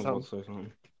gotta thought say someone was something. going to say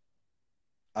something.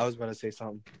 I was gonna say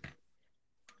something.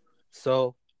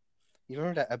 So, you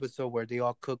remember that episode where they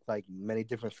all cook like many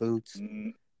different foods,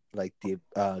 like the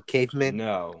caveman,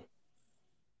 No.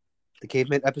 the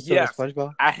caveman episode Yes. of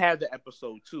SpongeBob? I had the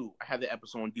episode too. I had the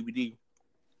episode on DVD.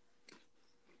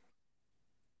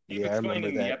 You Yeah, I remember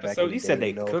explaining the that back episode? in the You day. said they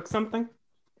You know, cooked something?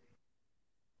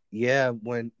 yeah,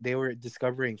 when they were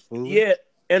discovering food, Yeah,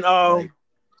 and like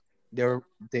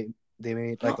they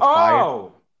made like a fire.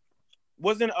 Oh!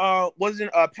 wasn't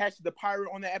Patchy the pirate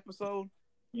on that episode?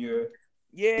 Yeah.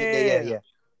 Yeah.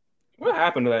 What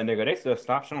happened to that nigga? They still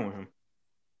stopped showing him.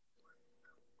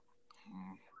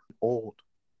 Old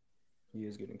He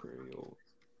is getting pretty old.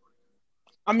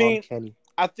 I Tom mean, Kenny.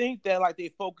 I think that like they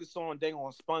focus on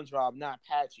SpongeBob, not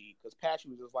Patchy, because Patchy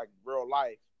was just like real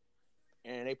life,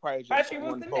 and they probably just Patchy was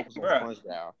want the to focus on nigga,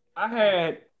 SpongeBob. I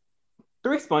had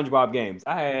 3 SpongeBob games.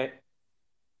 I had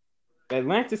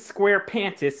Atlantis Square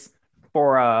Pantis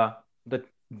for the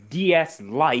DS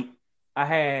Lite. I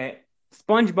had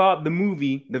SpongeBob the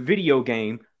movie, the video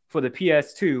game for the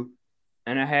PS2,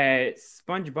 and I had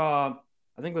SpongeBob.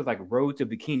 I think it was like Road to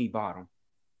Bikini Bottom.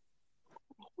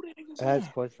 I had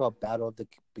SpongeBob Battle of the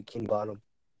Bikini Bottom.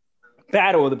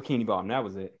 Battle of the Bikini Bottom. That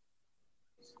was it.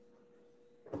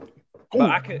 But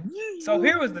I could. So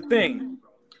here was the thing.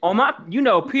 On my,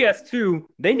 PS2,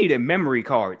 they needed memory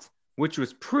cards, which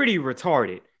was pretty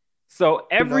retarded. So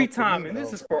every time, and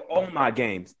this is for all my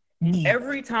games,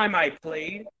 every time I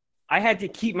played, I had to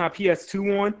keep my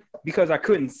PS2 on because I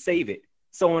couldn't save it.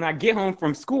 So when I get home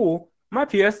from school, my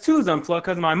PS2's unplugged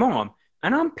because of my mom.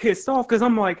 And I'm pissed off because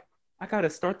I'm like, I got to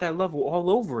start that level all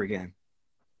over again.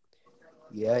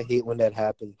 Yeah, I hate when that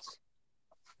happens.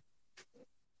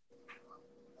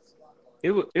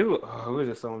 It was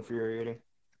just so infuriating.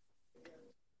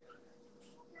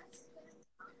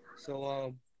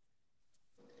 So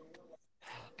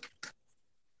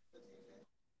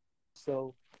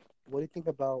what do you think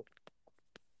about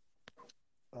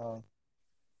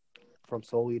from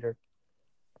Soul Eater?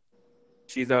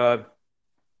 She's a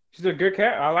good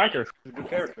cat. I like her. She's a good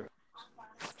character.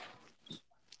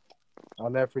 I'll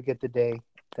never forget the day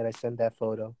that I sent that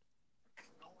photo.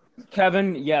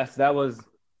 Kevin, yes, that was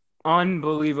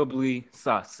unbelievably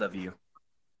sus of you.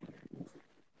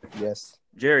 Yes.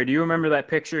 Jerry, do you remember that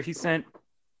picture he sent?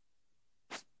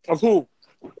 Of who?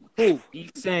 He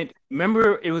sent.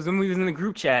 Remember, it was when we was in the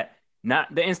group chat,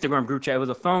 not the Instagram group chat. It was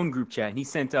a phone group chat. And he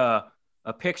sent a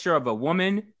picture of a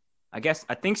woman. I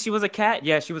think she was a cat.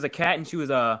 Yeah, she was a cat, and she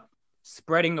was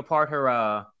spreading apart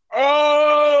her.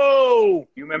 Oh,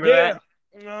 you remember that?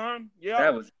 Yeah.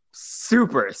 That was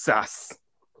super sus.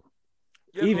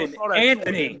 Yeah, Even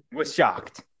Anthony was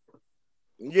shocked.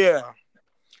 Yeah.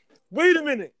 Wait a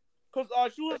minute, cause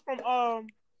she was from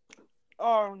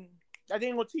I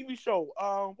think on TV show.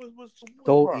 What's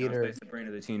Soul Eater.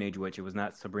 Sabrina the Teenage Witch. It was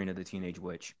not Sabrina the Teenage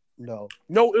Witch. No,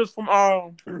 it was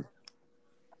from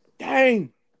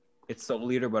dang. It's Soul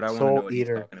Eater, but I want to Soul know what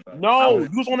Eater. he's talking about. No, you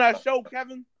was on that show,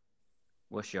 Kevin.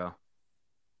 What show?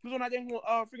 He was on that dang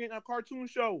freaking cartoon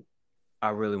show. I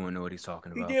really want to know what he's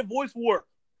talking about. He did voice work.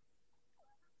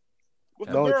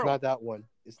 No, it's not that one.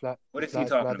 It's not. What is he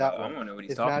talking about? I want to know what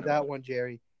he's talking about. It's not that one,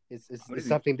 Jerry. It's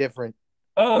something different.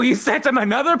 Oh, you sent him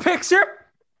another picture?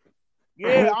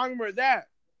 Yeah, I remember that.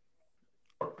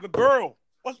 The girl.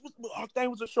 What's her thing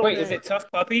was a show? Wait, name? is it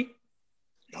Tough Puppy?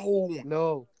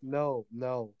 No.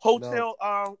 Hotel.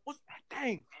 No. What's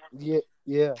dang? Yeah.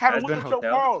 Kevin, what's the show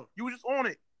called? You were just on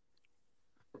it.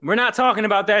 We're not talking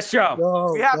about that show.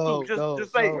 No, we have to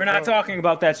just say we're not talking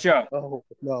about that show.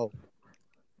 No.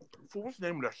 So what's the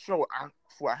name of the show? I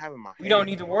have in my hand. We don't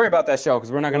need to worry about that show because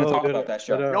we're not going to talk about that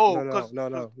show.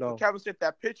 No. Kevin sent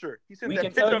that picture. He sent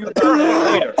that tell picture you of the girl.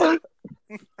 later.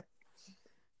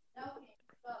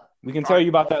 We can tell you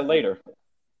about that later.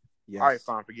 Yes. All right,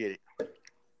 fine, forget it.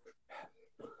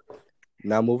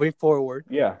 Now moving forward.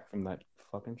 Yeah, from that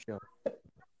fucking show.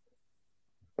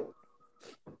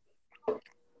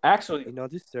 Actually,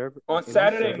 this server on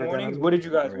Saturday mornings, what did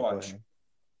you guys watch?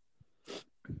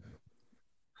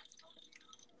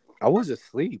 I was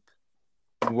asleep.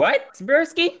 What,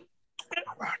 Sbirsky?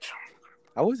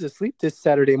 I was asleep this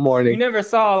Saturday morning. You never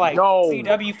saw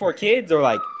CW for kids or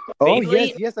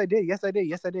Beyblade? Yes, I did. Yes, I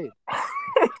did.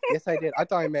 I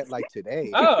thought I meant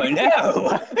today. Oh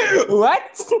no!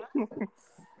 What?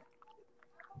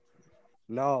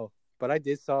 No, but I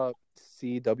did saw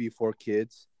CW4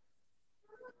 Kids,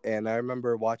 and I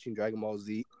remember watching Dragon Ball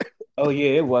Z. Oh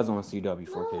yeah, it was on CW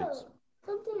for kids.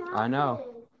 I know.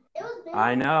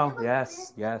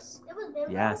 Yes.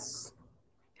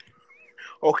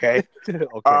 Okay.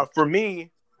 Okay. For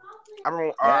me, I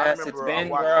Yes, remember it's been,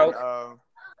 watching bro.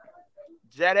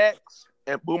 JetX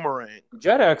and Boomerang.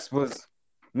 JetX was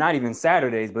not even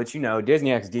Saturdays, but Disney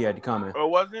XD had to come and Or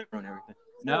wasn't? run everything.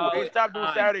 No, they stopped doing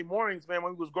time. Saturday mornings, man.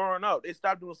 When we was growing up, they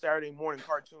stopped doing Saturday morning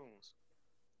cartoons.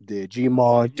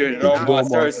 Digimon. Digital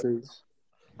Monsters.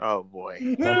 Oh boy!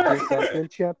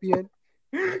 Champion.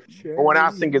 But when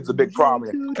I sing, it's a big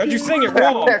problem. Cause you sing it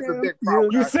wrong. That's a big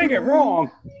problem. You sing it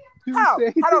wrong. How?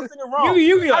 How do I sing it wrong?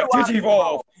 You be like How do I sing it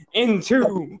Digivolve wrong?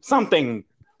 into something.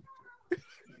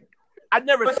 I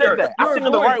never But said that. I sing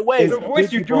it the right way. The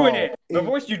voice you do it. The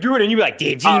voice you do it, and you be like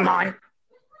Digimon.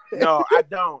 No, I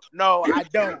don't. No, I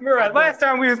don't. Remember, last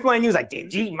time we was playing, you was like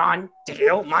Digimon,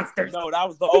 Digital Monsters. No, that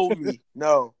was the old me.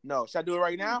 No. Should I do it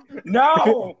right now?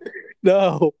 No.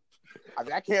 No. I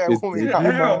mean, I can't. It's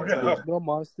Hell no. Digital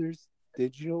Monsters.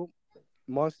 Digital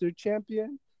Monster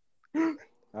Champion. I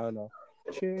don't know.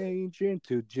 Change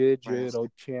into digital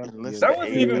champion. That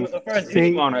wasn't even the first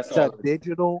Digimon I saw. The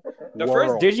digital The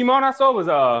world. first Digimon I saw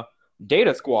was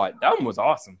Data Squad. That one was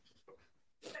awesome.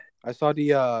 I saw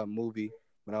the movie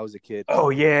when I was a kid. Oh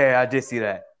yeah, I did see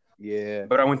that. Yeah.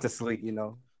 But I went to sleep.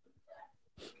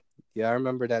 Yeah, I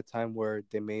remember that time where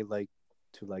they made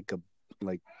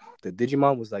the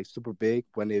Digimon was like super big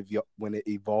when it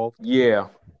evolved. Yeah.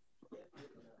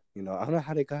 I don't know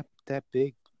how they got that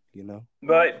big.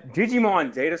 But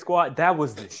Digimon Data Squad, that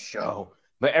was the show.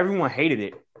 But everyone hated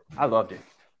it. I loved it.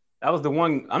 That was the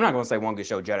one. I'm not gonna say one good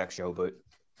show, JetX show, but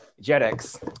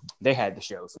JetX, they had the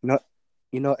shows.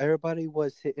 Everybody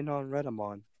was hitting on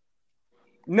Renamon.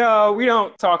 No, we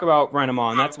don't talk about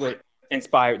Renamon. That's what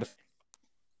inspired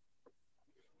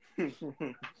the.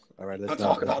 All right, let's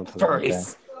talk about the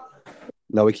furries.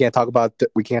 No, we can't talk about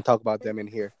them in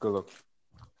here. Go look.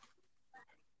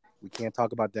 We can't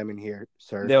talk about them in here,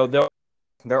 sir.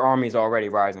 Their army's already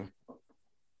rising.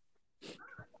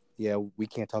 Yeah, we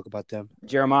can't talk about them.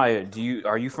 Jeremiah,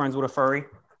 are you friends with a furry?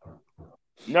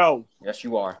 No. Yes,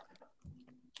 you are.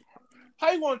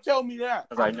 How you gonna tell me that?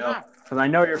 Because I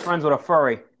know you're friends with a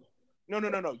furry. No.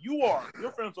 You are.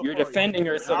 You're friends with a You're furry. defending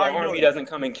her so the army doesn't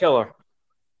come and kill her.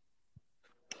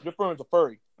 Your friend's a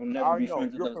furry. We'll never be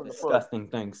friends with those disgusting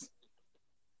things.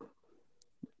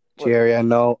 Jerry, I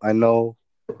know.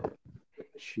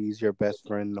 She's your best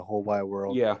friend in the whole wide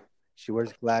world. Yeah. She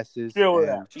wears glasses. Chill with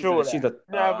that. She's a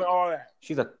never all that.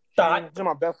 She's a thought. She's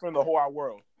my best friend in the whole wide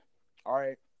world. All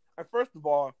right. And first of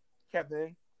all,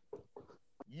 Kevin,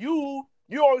 you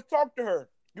always talk to her.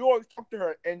 You always talk to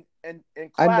her in class.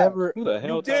 I never. Who the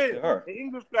hell you talked did. to her? In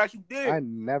English class, you did. I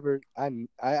never.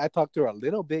 I talked to her a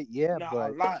little bit, yeah,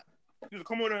 but a lot. Just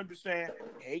come on and just saying,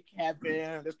 "Hey,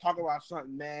 Kevin, let's talk about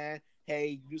something, man.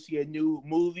 Hey, you see a new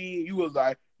movie?" You was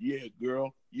like, "Yeah,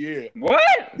 girl, yeah." What?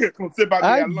 Come sit back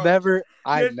I there. never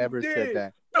Yes, said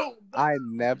that. No. I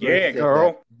never. Yeah, said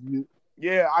girl. That.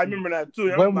 Yeah, I remember that too.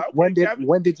 When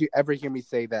did you ever hear me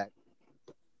say that?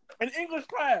 In English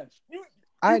class,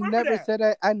 I never said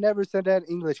that. I never said that in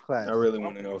English class. I really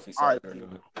want to know if he said it or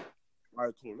not. All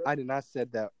right, cool. I did not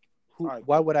said that. Right.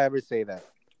 Why would I ever say that?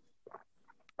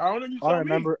 I don't know. You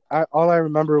all I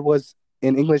remember was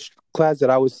in English class that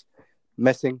I was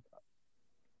messing.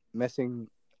 I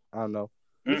don't know.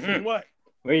 Missing what?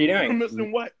 What are you doing?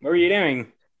 Missing what? What are you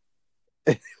doing?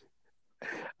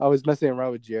 I was messing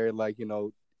around with Jared, like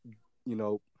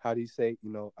how do you say?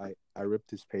 I ripped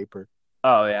his paper.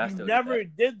 Oh yeah, I You still never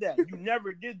did that. You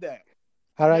never did that.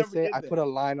 How did I never say? did I that. put a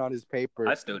line on his paper.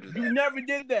 I still do that. You never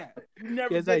did that. You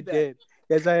never Yes, did I that. did.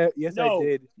 Yes, I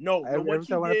did. No, Every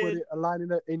time I put a line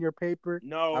in your paper,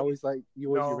 no, I was like, you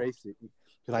always No. erase it. You're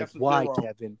like, That's a why, zero.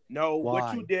 Kevin? no.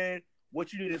 Why?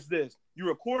 What you did is this. You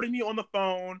recorded me on the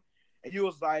phone, and you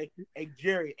was like, hey,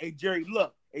 Jerry,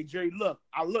 look. Hey, Jerry, look.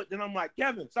 I looked, and I'm like,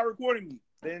 Kevin, stop recording me.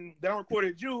 Then I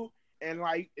recorded you, and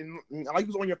you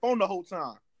was on your phone the whole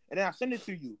time. And then I sent it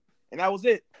to you, and that was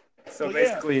it. So So,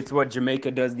 basically, it's what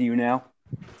Jamaica does to you now.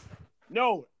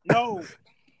 No.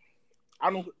 I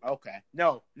don't. Okay.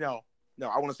 No. I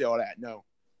want to say all that. No.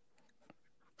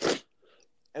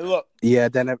 And look. Yeah,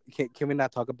 then can we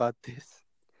not talk about this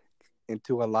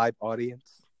into a live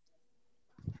audience?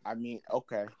 I mean,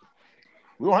 okay.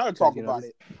 We don't have to talk about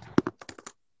it.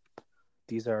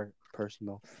 These are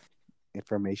personal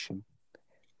information.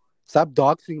 Stop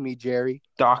doxing me, Jerry.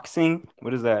 Doxing?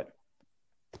 What is that?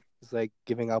 It's like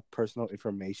giving out personal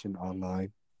information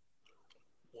online.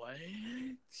 What?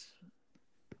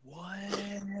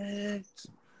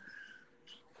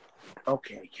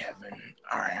 Okay, Kevin.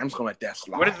 All right, I'm just gonna let that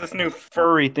slide. What is this new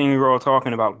furry thing we were all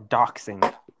talking about? Doxing.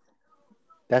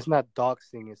 That's not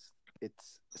doxing.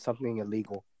 It's something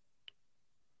illegal.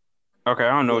 Okay, I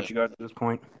don't know what you got at this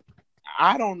point.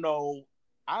 I don't know.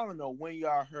 I don't know when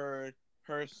y'all heard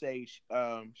her say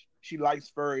she likes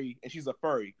furry and she's a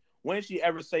furry. When did she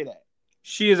ever say that?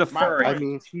 She is a My furry. I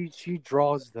mean, she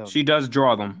draws them She does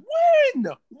draw them. When?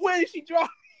 When did she draw?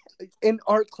 in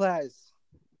art class.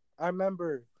 I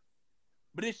remember.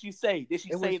 But did she say? Did she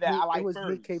It say was that me, I like it was me,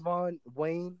 furries? Kayvon,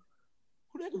 Wayne,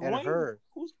 Who that is and Wayne? her.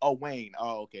 Who's Wayne?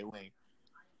 Oh, okay, Wayne.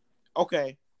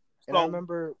 Okay. And I So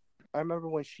remember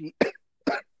when she,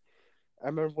 I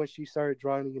remember when she started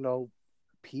drawing,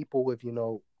 people with,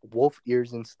 wolf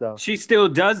ears and stuff. She still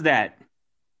does that.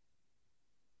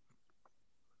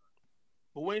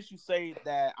 but when did she say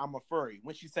that I'm a furry?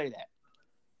 When did she say that?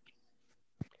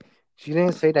 She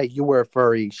didn't say that you were a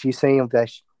furry. She's saying that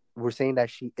we're saying that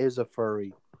she is a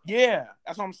furry. Yeah,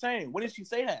 that's what I'm saying. When did she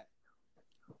say that?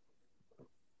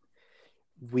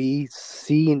 We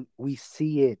see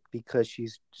it because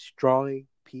she's drawing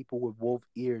people with wolf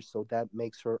ears, so that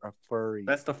makes her a furry.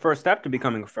 That's the first step to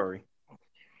becoming a furry.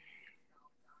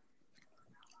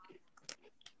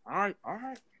 All right,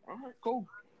 cool.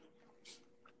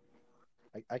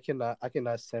 I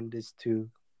cannot send this to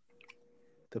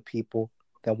the people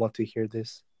that want to hear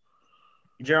this.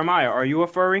 Jeremiah, are you a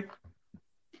furry?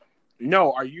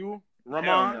 No, are you,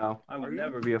 Ramon? Hell no, I Are will you?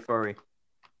 never be a furry.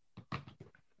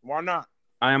 Why not?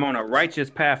 I am on a righteous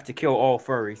path to kill all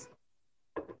furries.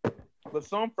 But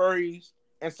some furries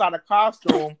inside a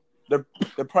costume, they're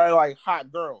probably like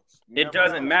hot girls. You It never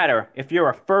doesn't know. matter. If you're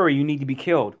a furry, you need to be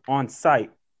killed on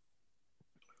sight.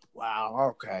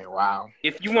 Wow. Okay. Wow.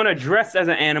 If you want to dress as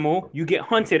an animal, you get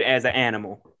hunted as an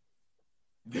animal.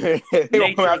 They gonna come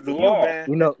Nature's after you, law. man.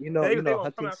 You know, They gonna come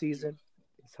hunting after you. season.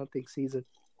 It's hunting season.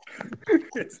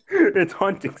 It's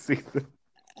hunting season.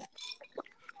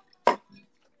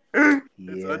 It's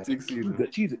Yeah. hunting season. The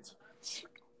Cheez-Its.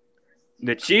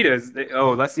 The cheetahs.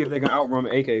 Let's see if they can outrun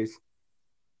AKs.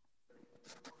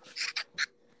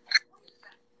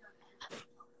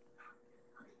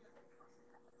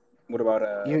 What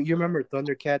about You remember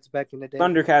Thundercats back in the day?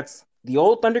 Thundercats? The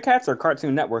old Thundercats or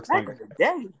Cartoon Network's Back in Thunder? the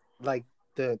day. Like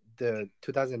the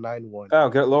 2009 one. Oh,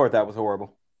 good lord, that was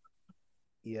horrible.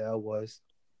 Yeah, it was.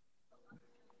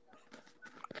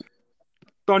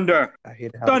 Thunder, I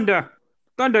hate how Thundercats.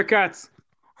 Thundercats.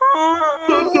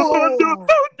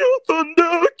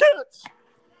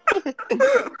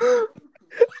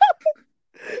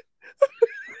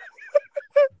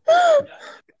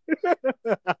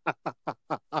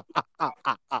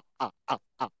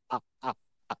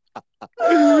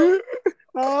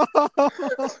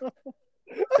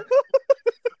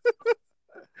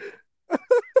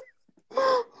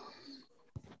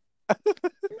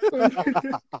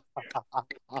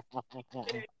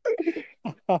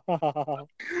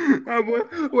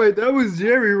 Wait, that was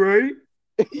Jerry, right?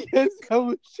 Yes, that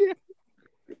was shit.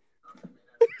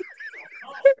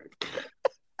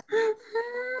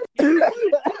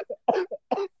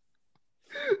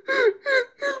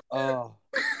 Oh.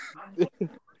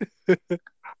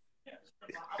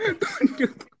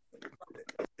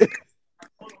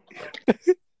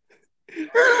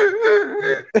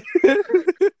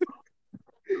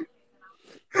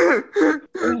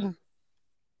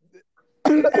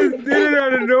 It did it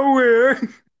out of nowhere.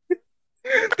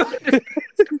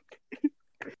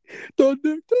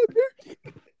 Thunder.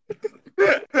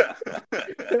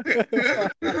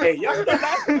 Hey, y'all still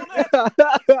laughing on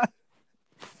that?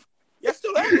 Y'all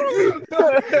still laughing on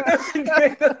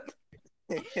that?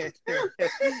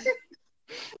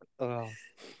 Oh.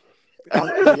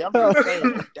 Yeah, I'm just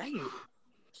saying. Dang.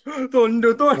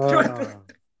 Thunder, thunder.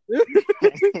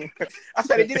 I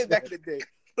said they did it back in the day.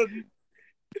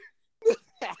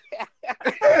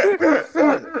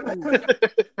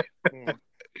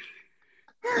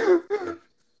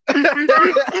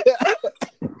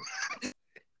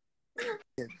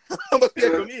 I'm looking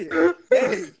at me.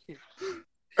 Hey.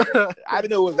 I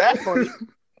didn't know it was that funny.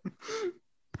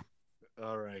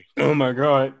 All right. Oh my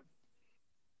god.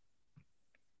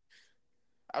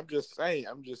 I'm just saying.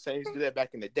 Used to do that back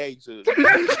in the day. So do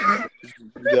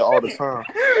that all the time.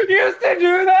 You used to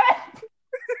do that?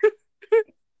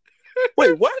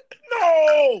 Wait, what?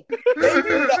 No! They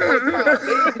do that all the time.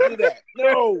 They used to do that.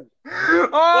 No.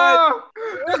 Oh!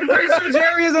 This picture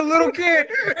Jerry is a little kid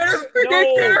in his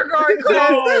freaking kindergarten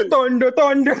class. Thunder,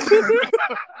 thunder.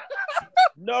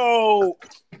 No.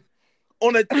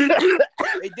 On a they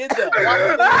did that.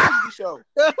 Watch the TV show.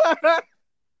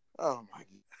 Oh my god.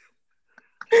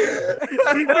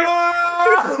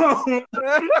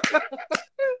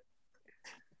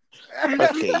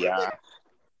 Okay, y'all.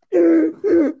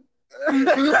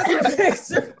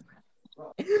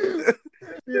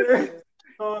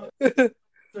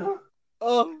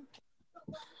 Oh.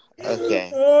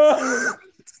 Okay.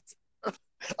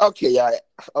 Okay, yeah.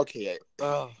 Okay.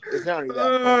 It's not really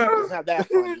that funny. It's not that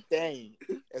funny. Dang.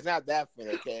 It's not that funny,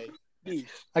 okay? Yeesh.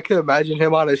 I can imagine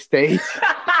him on a stage.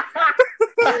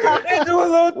 They do a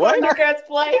little What? Thundercats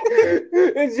play.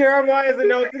 And Jeremiah's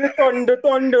announcing the thunder.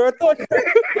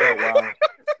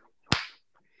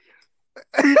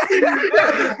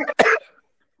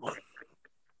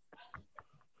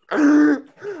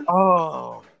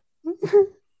 Oh.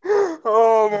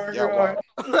 Oh my Yeah, god.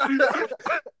 wow.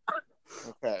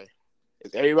 Okay.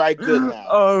 Is everybody good now?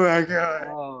 Oh my god.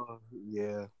 Oh,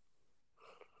 yeah.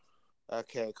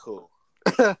 Okay, cool.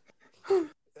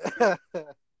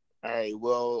 All right,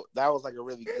 well, that was like a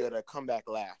really good comeback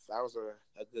laugh. That was a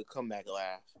good comeback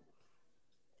laugh.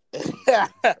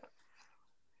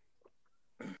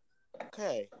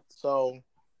 Okay, so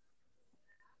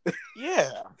yeah.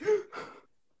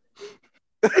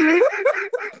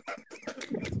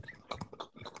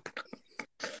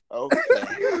 Okay,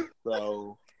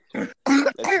 so let's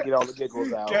get all the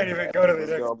giggles out. Can't even go to Let's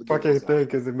the get all next the fucking giggles thing out.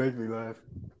 because it makes me laugh.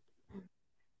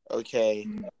 Okay.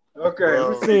 Okay,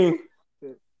 Well- who's seen?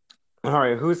 All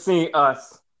right, who's seen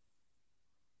Us?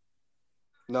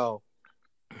 No.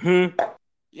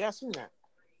 Yeah, I've seen that.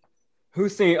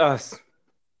 Who's seen Us?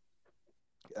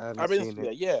 I haven't I've been seen seen it.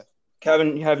 that. Yeah.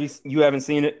 Kevin, you haven't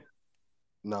seen it?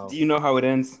 No. Do you know how it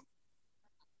ends?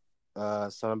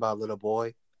 Something about little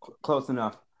boy. Close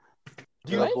enough.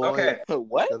 Little boy. Okay.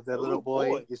 What? That little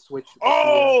boy is switch.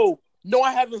 Oh no,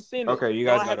 I haven't seen it. Okay, you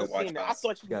No, guys I gotta haven't watch seen it. Us. I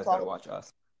thought You you guys were gotta talking. watch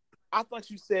Us. I thought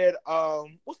you said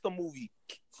what's the movie?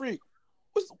 Freak.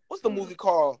 What's the movie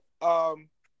called?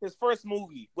 His first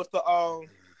movie with the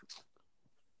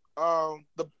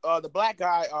black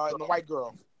guy and the white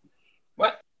girl.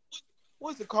 What?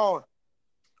 What's it called?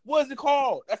 What is it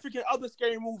called? That freaking other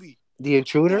scary movie. The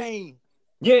Intruder. Dang.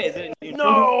 Yeah, is it?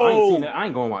 No. I ain't seen it. I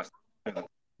ain't gonna watch it.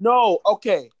 No.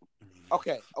 Okay.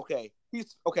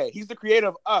 He's the creator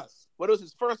of Us. But it was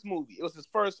his first movie. It was his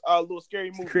first little scary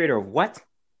The movie. creator of what?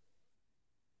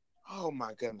 Oh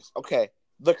my goodness. Okay.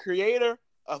 The creator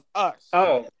of Us.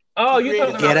 Oh, He you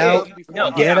created talking Get about Out? it? before No,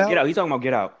 Us. Get Out? Out. Get Out. You talking about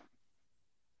Get Out?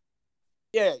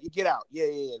 Yeah, you Get Out. Yeah.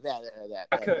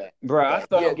 That. Bro, I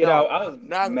saw Yeah, Get no. Out. I was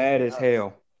No, I haven't mad seen as Us.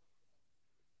 hell.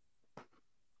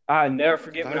 I never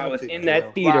forget when I I was think in Get that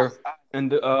Out. theater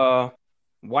and the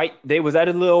they was at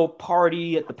a little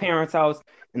party at the parents' house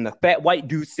and the fat white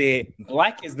dude said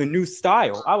black is the new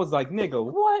style. I was like, nigga,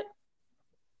 what?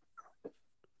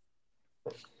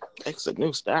 It's a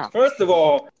new style. First of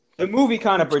all, the movie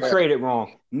kind of portrayed it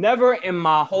wrong. Never in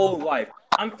my whole life,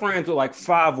 I'm friends with like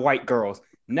 5 white girls.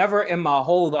 Never in my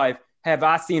whole life have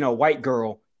I seen a white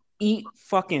girl eat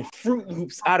fucking Fruit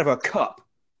Loops out of a cup.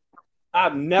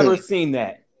 I've never seen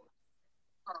that.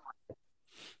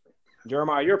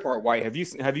 Jeremiah, you're part white. Have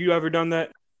you ever done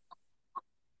that?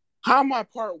 How am I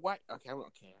part white? Okay.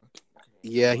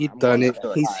 Yeah, he I'm done going it.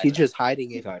 to He's just hiding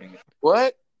He's it. hiding it.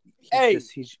 What? Hey,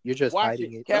 You're just watch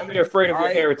hiding it. Kevin. Don't be afraid of your All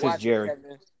right, heritage, watch it, Jerry.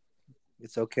 Kevin.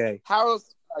 It's okay.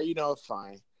 How's it's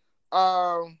fine.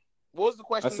 What was the I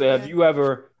question? said, have again? you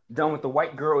ever done what the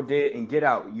white girl did and Get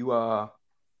Out? You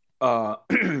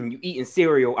you eating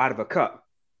cereal out of a cup.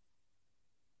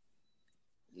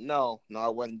 No, I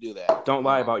wouldn't do that. Don't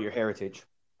lie about your heritage.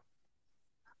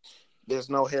 There's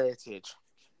no heritage.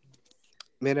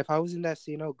 Man, if I was in that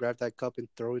scene, I'll grab that cup and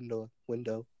throw it in the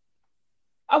window.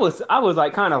 I was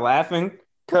like kind of laughing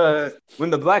because when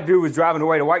the black dude was driving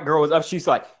away, the white girl was up. She's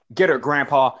like, "Get her,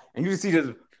 grandpa!" And you see this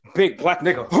big black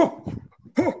nigga.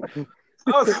 I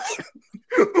was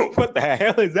like, what the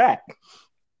hell is that?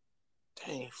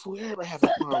 Dang, fool, everybody have a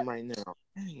problem right now.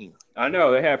 Dang. I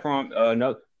know they had prom.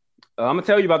 No, I'm gonna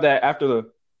tell you about that after the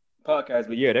podcast.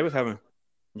 But yeah, they was having a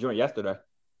joint yesterday.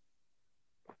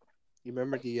 You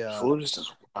remember Fool, this is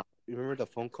you remember the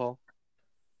phone call?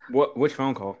 What? Which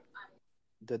phone call?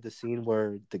 The scene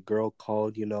where the girl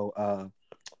called, I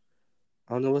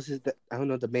don't know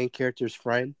the main character's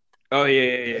friend. Oh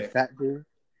yeah. The fat dude.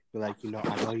 Like, I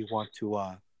know you want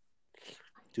to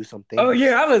do something. Oh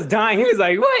yeah, I was dying. He was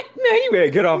like, "What? Man, you better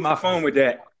get off my phone with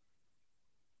that."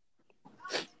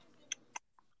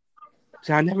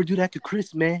 So I never do that to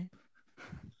Chris, man.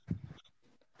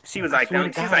 She was I like, swear to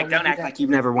 "Don't." She's God, like, I "Don't would do act that. like you've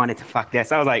never wanted to fuck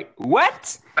this." I was like,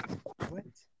 "What? What?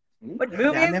 What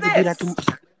movie I is never this?" do that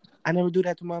to I never do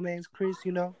that to my man's Chris,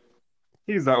 He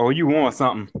was like, "Oh, you want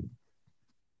something?"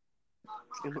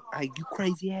 Like, you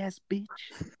crazy ass bitch.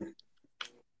 I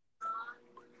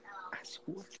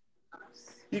swear.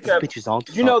 He This kept, bitch is on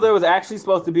to you know, something. there was actually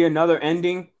supposed to be another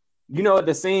ending. You know, at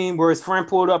the scene where his friend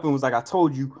pulled up and was like, "I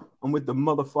told you, I'm with the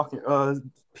motherfucking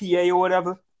PA or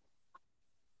whatever."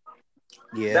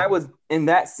 Yeah. That was in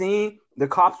that scene. The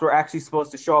cops were actually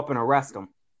supposed to show up and arrest him.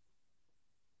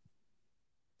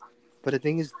 But the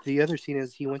thing is, the other scene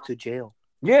is he went to jail.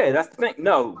 Yeah, that's the thing.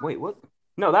 No, wait, what?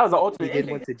 No, that was the He alternate did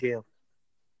ending. went to jail.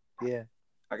 Yeah.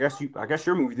 I guess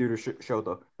your movie theater showed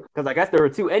though, because I guess there were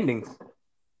two endings.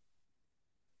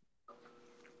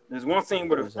 There's one scene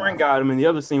where the friend got him, and the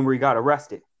other scene where he got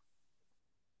arrested.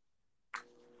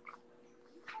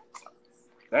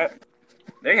 That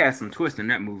they had some twists in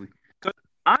that movie. So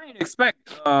I didn't expect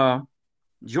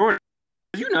Jordan.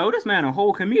 You know, this man a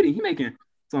whole comedian. He making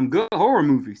some good horror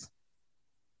movies.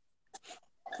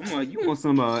 I'm like, you want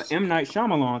some M. Night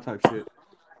Shyamalan type shit?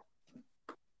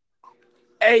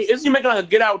 Hey, is he making like a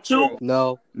Get Out too?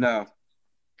 No.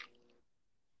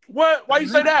 What? Why you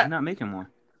say that? He's not making one.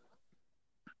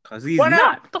 Cause he's Why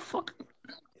not? What the fuck?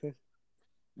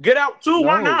 Get Out too?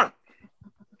 Why No. not?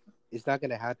 It's not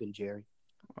gonna happen, Jerry.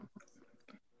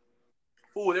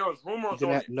 Ooh, there was rumors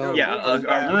on it. No. There was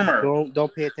rumor.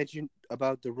 Don't pay attention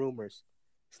about the rumors.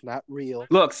 It's not real.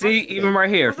 Look, see, even right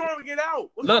here. What's wrong with Get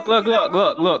Out?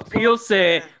 Look. Peel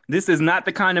said this is not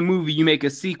the kind of movie you make a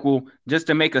sequel just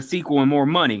to make a sequel and more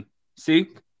money. See?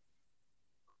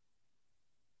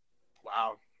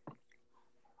 Wow.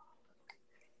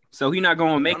 So he's not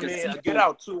gonna make a sequel Get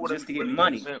Out too just to get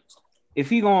money.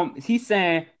 He's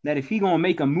saying that if he gonna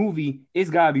make a movie, it's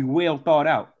gotta be well thought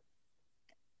out.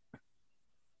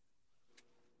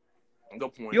 No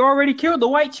point. You already killed the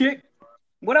white chick.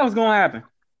 What else gonna happen?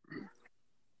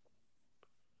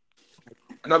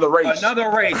 Another race.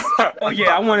 Oh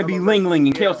yeah, I want to be Ling Ling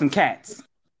and kill some cats.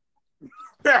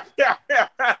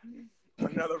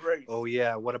 Another race. Oh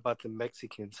yeah. What about the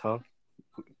Mexicans, huh?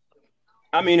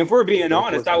 I mean, if we're being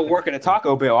honest, I would work at a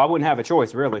Taco Bell. I wouldn't have a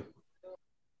choice, really.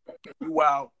 You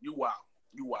wow.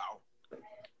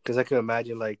 Because I can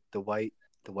imagine like the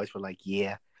whites were like,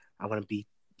 yeah, I want to be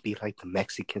like the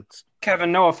Mexicans.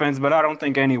 Kevin, no offense, but I don't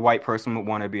think any white person would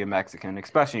want to be a Mexican,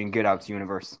 especially in Get Out's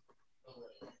universe.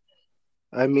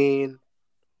 I mean,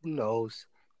 who knows?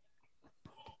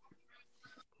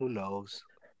 Who knows?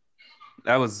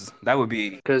 That would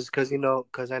be Because I know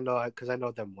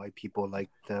them white people like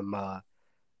them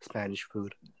Spanish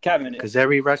food. Kevin. Because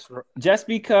every restaurant, Just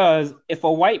because if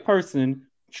a white person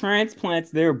transplants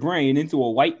their brain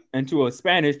into a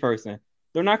Spanish person,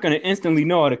 they're not going to instantly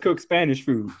know how to cook Spanish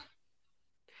food.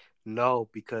 no,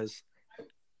 because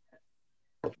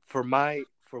for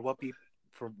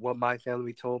what my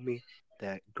family told me,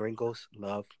 that gringos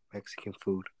love Mexican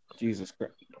food. Jesus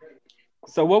Christ.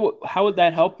 So how would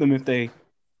that help them if they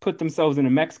put themselves in a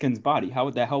Mexican's body? How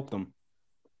would that help them?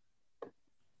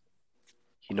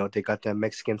 You know, they got that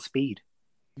Mexican speed.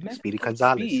 Speedy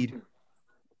Gonzalez. Speed.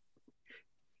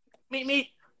 Meet.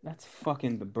 That's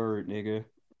fucking the bird, nigga.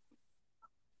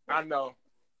 I know.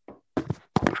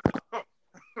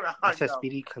 I said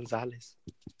Speedy Gonzalez.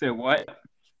 Say what?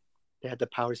 They had the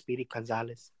power Speedy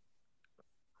Gonzalez.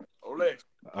 Ole.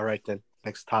 All right, then.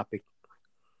 Next topic.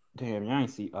 Damn, y'all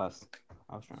ain't see Us.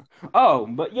 I was trying. Oh,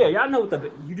 but yeah, y'all know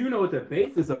you do know what the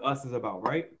basis of Us is about,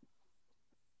 right?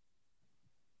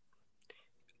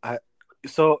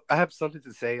 So I have something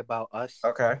to say about Us.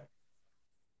 Okay.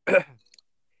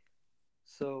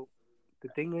 So the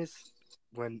thing is,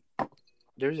 when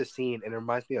there's a scene, and it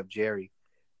reminds me of Jerry.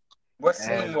 What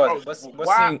scene was it? What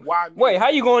scene? Why me? Wait, how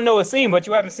you gonna know a scene but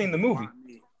you haven't seen the movie? Why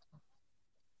me?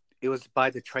 It was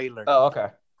by the trailer. Oh, okay.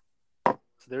 So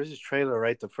there's this trailer,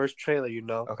 right? The first trailer,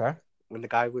 Okay. when the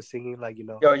guy was singing, like,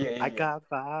 Oh, yeah. I got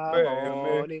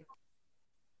money.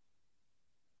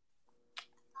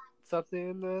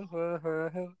 Something.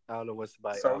 I don't know what's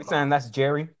by. So we saying that's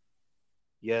Jerry?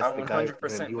 Yes, I the guy.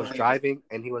 100% When he was believe driving,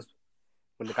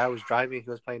 when the guy was driving, he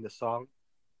was playing the song.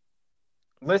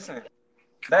 Listen,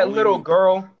 that little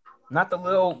girl, not the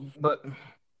little, but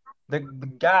the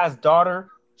guy's daughter,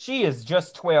 she is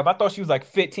just 12. I thought she was like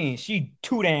 15. She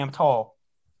too damn tall.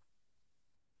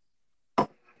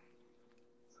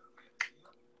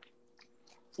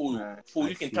 Fool,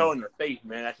 you can tell in her face,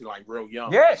 man. That's like real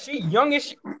young. Yeah, she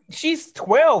youngish. She's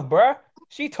 12, bruh.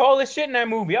 She tall as shit in that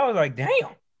movie. I was like, damn.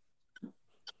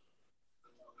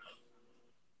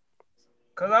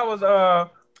 Cause I was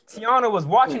Tiana was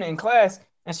watching it in class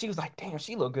and she was like, damn,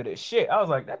 she look good as shit. I was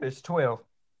like, that bitch 12.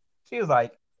 She was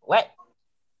like, what?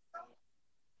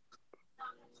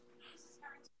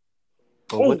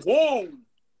 Whoa.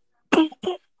 I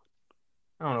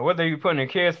don't know what they be putting in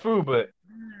kids' food, but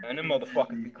man, them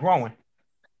motherfuckers be growing.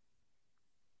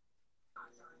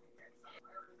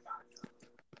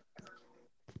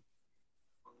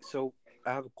 So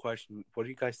I have a question. What do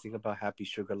you guys think about Happy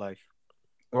Sugar Life?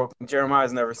 Well,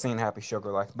 Jeremiah's never seen Happy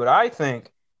Sugar Life, but I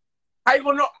think How you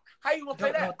gonna know? How you gonna I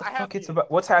play don't know that? what the I fuck have it's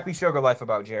about. What's Happy Sugar Life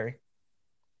about, Jerry?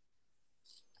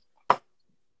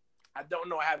 I don't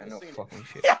know. I I haven't know seen fucking it.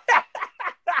 shit.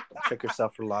 Check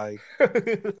yourself for lying.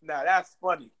 Nah, that's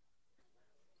funny.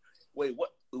 Wait, what?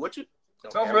 What you? So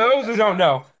Okay, for those who don't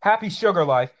know, Happy Sugar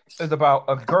Life is about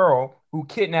a girl who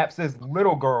kidnaps this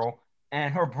little girl,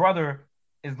 and her brother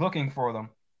is looking for them.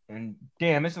 And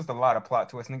damn, it's just a lot of plot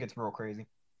twists, and it gets real crazy.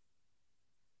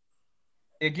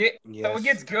 So it Yes.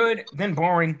 gets good, then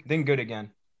boring, then good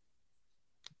again.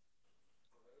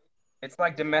 It's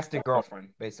like Domestic Girlfriend,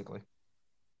 basically.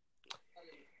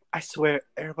 I swear,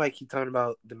 everybody keep talking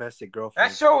about Domestic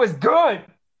Girlfriend. That show is good.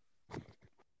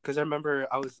 Because I remember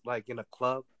I was like in a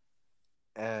club,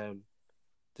 and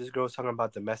this girl was talking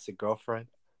about Domestic Girlfriend,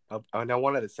 and I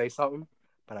wanted to say something,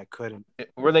 but I couldn't.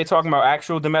 Were they talking about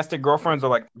actual domestic girlfriends or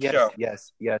like Yes, show?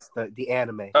 yes, the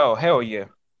anime. Oh hell yeah!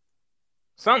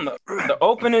 The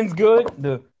opening's good.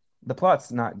 The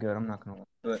plot's not good. I'm not gonna lie,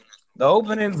 but the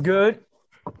opening's good.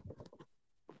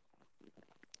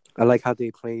 I like how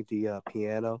they played the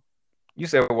piano. You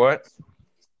said what?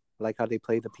 I like how they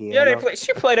played the piano. Yeah,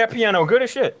 she played that piano good as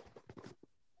shit.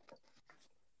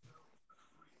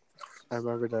 I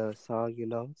remember the song,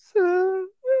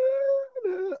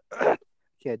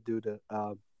 Can't do the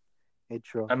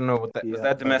intro. I don't know what that was. Yeah,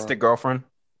 That Domestic Girlfriend.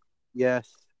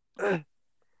 Yes. I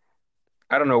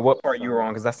don't know what part you were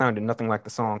on because that sounded nothing like the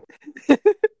song.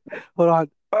 Hold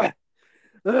on.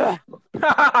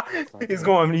 He's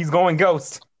going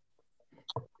ghost.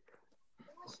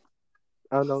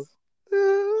 I don't know.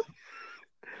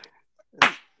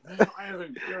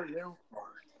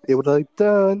 It was like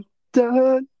dun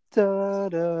dun dun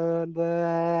dun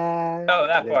dun. Oh,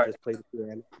 that part. Just play the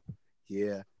piano.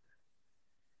 Yeah.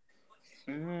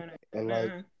 And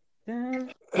like,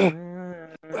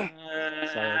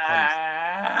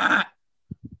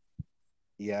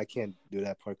 yeah, I can't do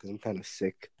that part because I'm kind of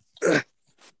sick.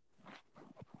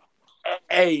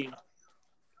 Hey,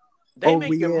 they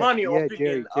making money off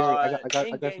Jerry, I got some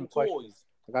in-game questions. toys.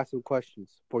 I got some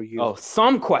questions for you. Oh,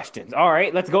 some questions. All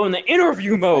right, let's go in the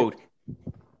interview mode.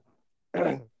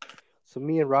 So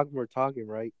me and Rock were talking,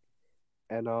 right?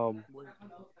 And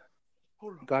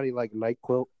got any like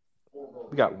NyQuil?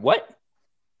 We got what?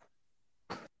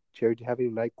 Jerry, do you have any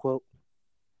NyQuil?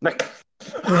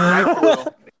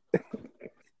 NyQuil.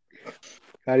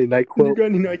 Got any NyQuil? You got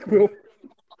any NyQuil?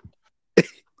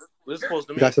 What's supposed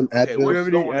to mean? Got some Advil? Okay, where's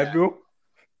it going at? Advil?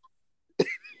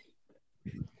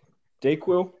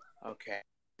 Dayquil? Okay.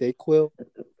 Dayquil?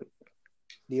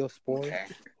 Neosporin? Okay.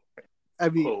 I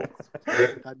mean, Cool.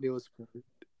 not Neosporin.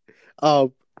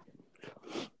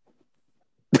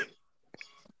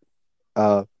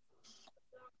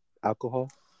 Alcohol,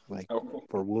 like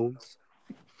for wounds.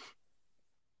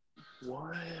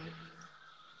 What?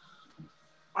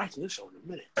 I can show in a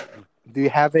minute. Do you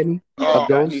have any Oh, of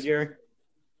those? Jerry?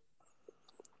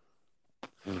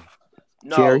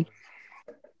 No. Jerry?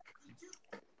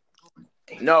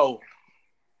 No.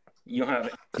 You don't have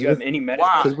it. Do you have any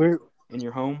medicine Why? in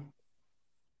your home?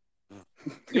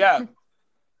 Yeah.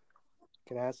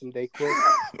 Can I have some Dayquil?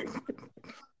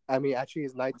 I mean, actually,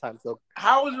 it's nighttime, so.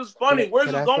 How is this funny? Where's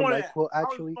can it I going have at? some NyQuil, How is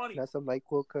actually? it funny? Can I have some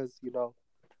NyQuil? Because,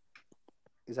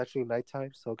 it's actually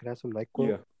nighttime, so can I have some NyQuil?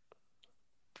 Yeah.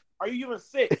 Are you even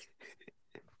sick?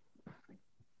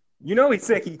 You know he's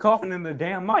sick. He's coughing in the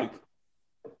damn mic.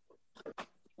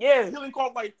 Yeah, he only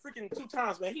called like freaking 2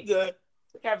 times, man. He good.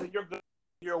 Captain, you're good.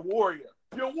 You're a warrior.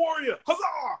 You're a warrior.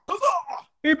 Huzzah! Huzzah!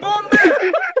 He bombed me!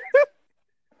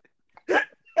 You're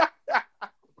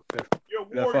a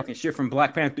That warrior. fucking shit from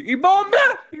Black Panther. He bombed me!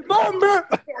 He bombed me!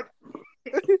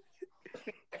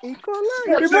 He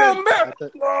bombed me!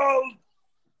 Whoa.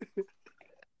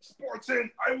 Spartan,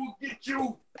 I will get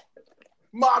you,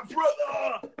 my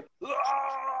brother.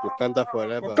 Wakanda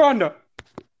forever. Wakanda.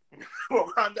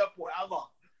 Wakanda forever.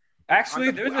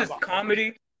 Actually, there's this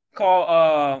comedy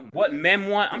called What Men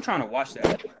Want. I'm trying to watch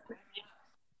that.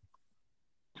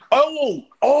 Oh,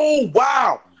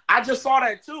 wow. I just saw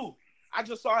that too.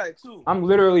 I'm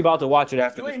literally about to watch it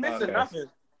after You ain't this missing podcast. nothing.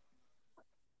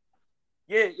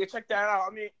 Yeah, check that out.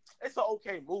 I mean, it's an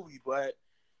okay movie, but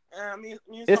I mean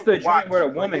It's the something to watch. joint where the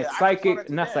But woman yeah, is I just saw psychic, that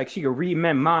and that's today. like she could read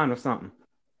men's mind or something.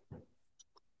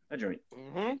 That joint.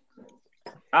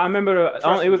 Mm-hmm. I remember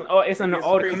it's in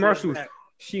all the commercials.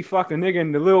 She fucked a nigga,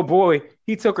 and the little boy,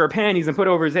 he took her panties and put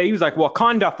over his head. He was like,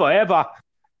 Wakanda forever.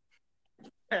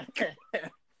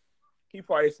 He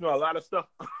probably smell a lot of stuff.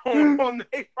 He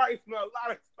probably smell a lot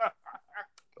of stuff.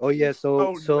 Oh, yeah,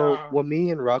 so nah. what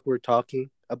me and Rock were talking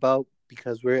about,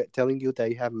 because we're telling you that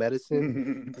you have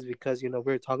medicine, is because,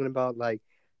 we're talking about, like,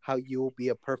 how you will be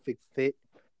a perfect fit,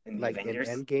 like, in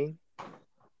Endgame.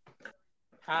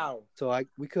 How? So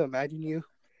we could imagine you,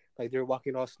 like they're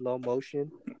walking all slow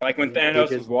motion, Like when and they Thanos was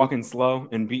just walking slow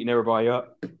and beating everybody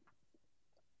up.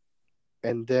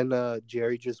 and then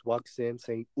Jerry just walks in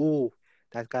saying, "Ooh,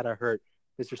 that gotta hurt,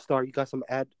 Mr. Stark. You got some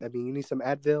you need some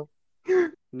Advil.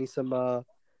 You need some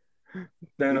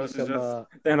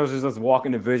Thanos is just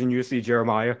walking the vision. You see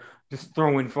Jeremiah just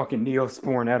throwing fucking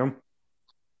Neosporin at him.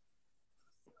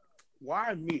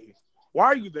 Why me? Why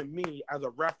are you the me as a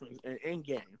reference in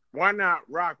Endgame? Why not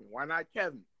Robin? Why not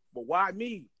Kevin? But why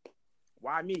me?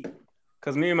 Why me?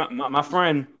 Because me and my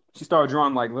friend, she started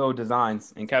drawing like little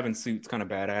designs, and Kevin's suit's kind of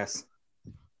badass.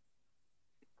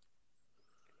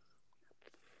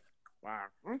 Wow.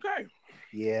 Okay.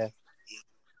 Yeah.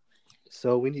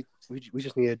 So we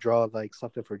just need to draw like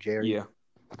something for Jerry. Yeah.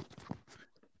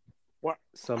 What?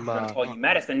 I'm gonna call you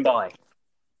Medicine Boy.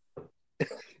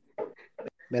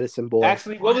 Medicine Boy.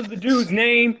 Actually, what was the dude's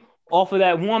name off of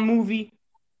that one movie?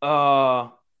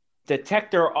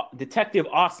 Detective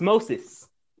Osmosis.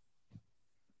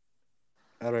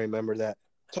 I don't remember that.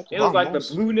 It was like the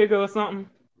blue nigga or something.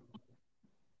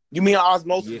 You mean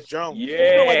Osmosis Jones? Yeah. What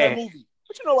you know about that movie?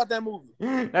 What you know about that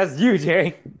movie? That's you,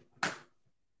 Jay.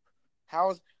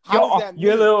 How is that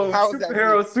your me? little How is that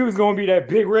superhero suit's gonna be that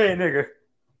big red nigga.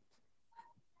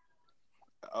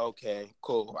 Okay,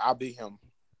 cool. I'll be him.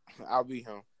 I'm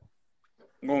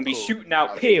gonna be shooting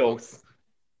out pills.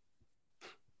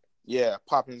 Yeah,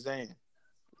 popping Zan.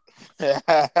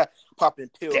 Popping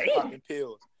pills. Damn. Popping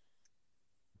pills.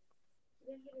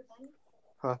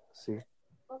 Huh? See.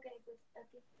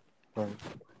 Right.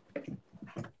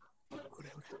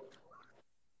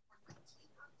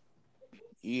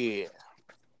 Yeah.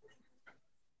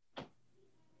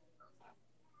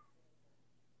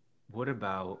 What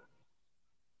about?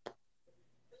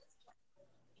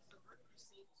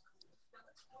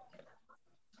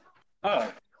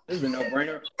 Oh, this is a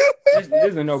no-brainer. This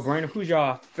is a no-brainer. Who's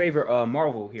your favorite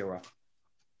Marvel hero?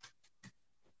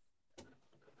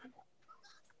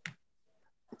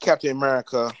 Captain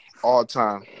America all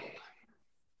time.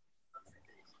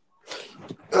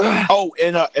 Oh,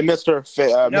 and Mr.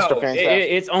 Fantastic.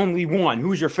 It's only one.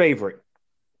 Who's your favorite?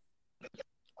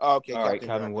 Okay, all right, Captain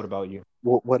Kevin. America. What about you?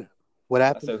 What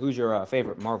happened? So, who's your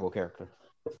favorite Marvel character?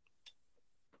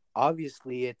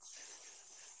 Obviously,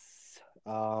 it's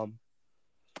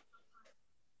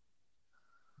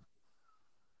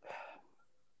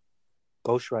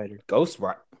Ghost Rider. Ghost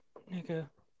Rider. Nigga,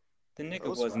 the nigga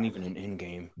Ghost wasn't Rider. even in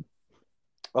Endgame.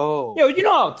 Oh, Yo, you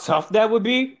know how tough that would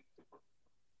be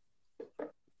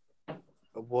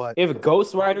what? if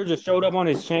Ghost Rider just showed up on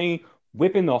his chain,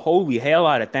 whipping the holy hell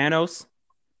out of Thanos.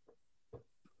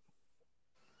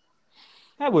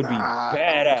 That would be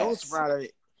badass. Ghost Rider,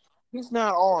 he's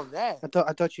not all that.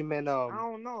 I thought you meant I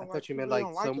don't know. I thought you meant really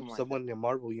like don't him like someone that. in the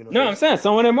Marvel universe. No, I'm saying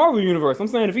someone in Marvel Universe. I'm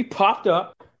saying if he popped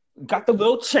up, got the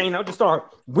little chain out, just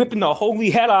start whipping the holy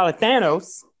hell out of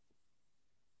Thanos.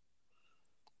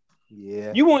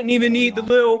 Yeah. You wouldn't even need the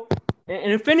little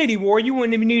in Infinity War. You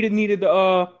wouldn't even needed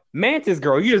the Mantis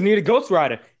girl. You just needed Ghost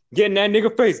Rider. Get in that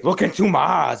nigga face. Look into my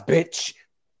eyes, bitch.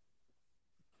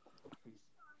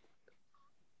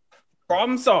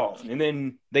 Problem solved. And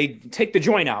then they take the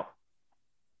joint out.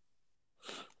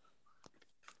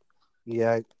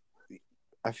 Yeah,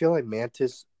 I feel like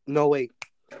Mantis. No, wait.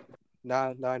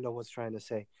 Now I know what's trying to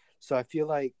say. So I feel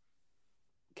like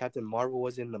Captain Marvel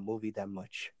wasn't in the movie that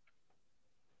much.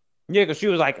 Yeah, because she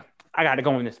was like, I got to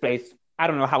go into space. I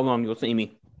don't know how long you'll see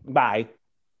me. Bye.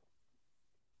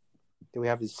 Then we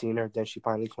haven't seen her. Then she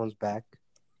finally comes back.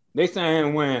 They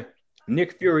saying when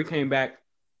Nick Fury came back,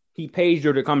 he paged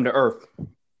her to come to Earth.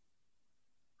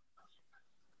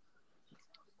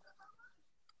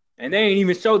 And they ain't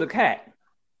even show the cat.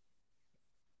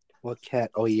 What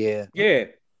cat? Oh, yeah. Yeah.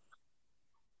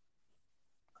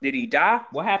 Did he die?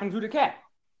 What happened to the cat?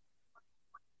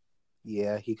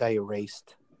 Yeah, he got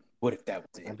erased. What if that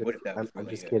was it? What if that was I'm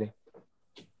really just it? kidding.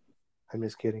 I'm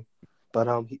just kidding. But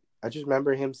I just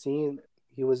remember him seeing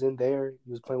he was in there.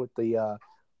 He was playing with the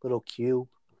little cube.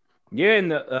 Yeah, in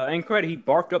the end credit, he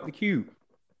barked up the cube.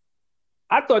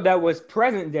 I thought that was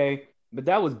present day, but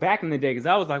that was back in the day because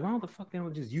I was like, why the fuck they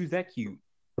don't just use that cube?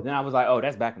 And then I was like, oh,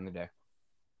 that's back in the day.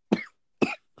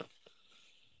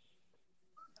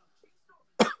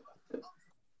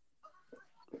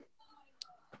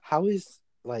 How is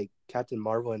like Captain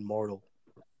Marvel immortal?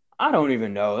 I don't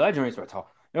even know. That joint's were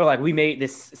talking. They're like, we made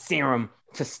this serum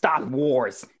to stop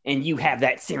wars, and you have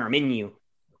that serum in you.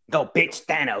 Go, bitch,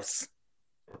 Thanos.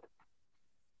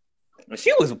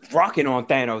 She was rocking on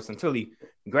Thanos until he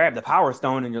grabbed the Power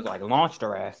Stone and just like launched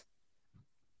her ass.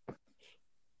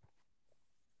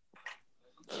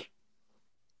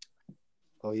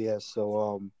 Oh yeah.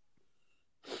 So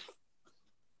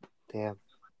damn.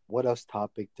 What else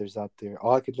topic there's out there?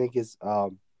 All I can think is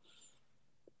what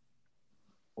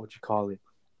you call it?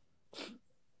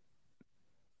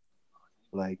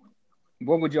 Like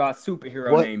What would y'all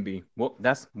superhero What? name be? What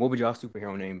would y'all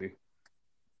superhero name be?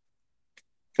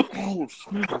 Oh,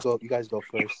 you guys go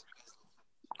first.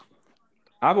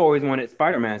 I've always wanted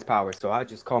Spider-Man's powers, so I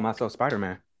just call myself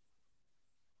Spider-Man.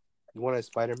 You wanted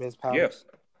Spider-Man's powers? Yes.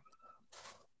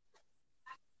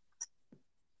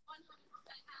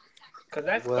 Because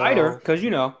that spider, because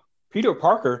Peter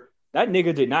Parker, that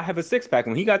nigga did not have a six-pack.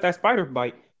 When he got that spider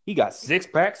bite, he got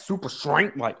six-pack, super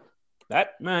strength. Like,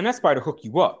 that spider hook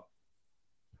you up.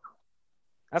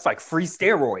 That's like free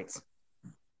steroids.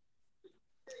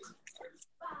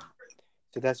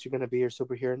 So that's gonna be your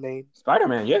superhero name?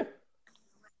 Spider-Man, yeah.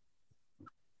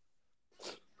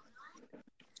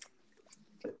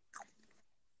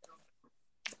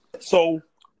 So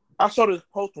I saw this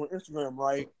post on Instagram,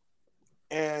 right?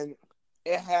 And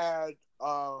it had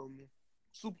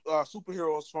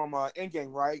superheroes from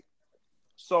Endgame, right?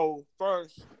 So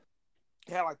first,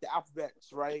 it had like the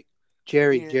alphabets, right?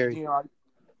 Jerry.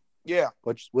 Yeah.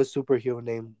 What superhero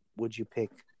name would you pick?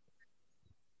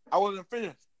 I wasn't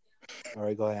finished. All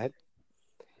right, go ahead.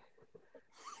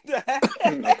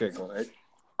 Okay, go ahead.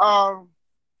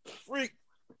 Freak.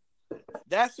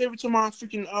 That's every time I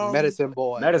freaking Medicine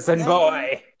Boy. Medicine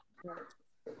Boy.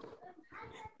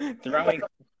 Throwing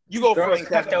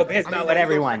first, Pepto Bismol at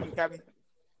everyone.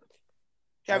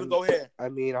 Kevin, go ahead. I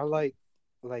mean, I like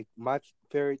my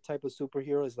favorite type of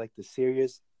superhero is like the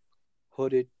serious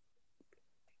hooded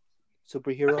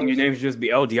superhero. I think your name should just be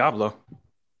El Diablo.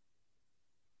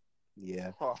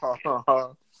 Yeah.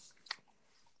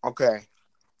 Okay.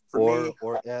 Or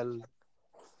El.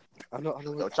 I don't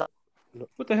know.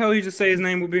 What the hell did you just say his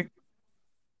name would be?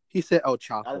 He said El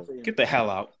Chapo. Get the hell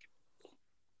out.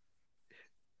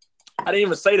 I didn't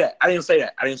even say that. I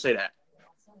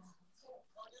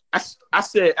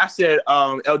said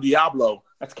El Diablo.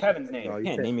 That's Kevin's name. No, you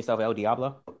can't name yourself El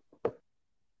Diablo.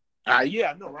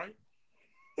 Yeah, I know, right?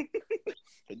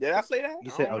 Did I say that? You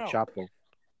said El Chapo.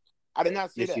 I did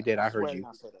not say that. Yes, you did. I heard you.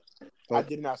 I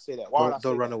did not say that.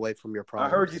 Don't run away from your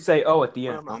problems. I heard you say "oh" at the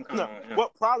end. No.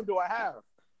 What problem do I have?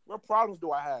 What problems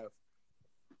do I have?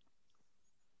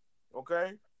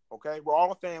 Okay. We're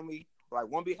all a family. Like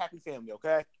one big happy family.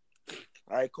 Okay.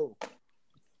 All right. Cool.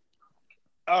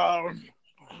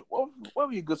 What would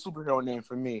be a good superhero name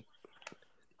for me?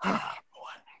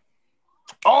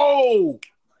 Oh.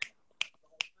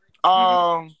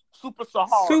 Super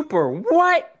Sahara. Super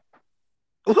what?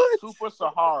 Super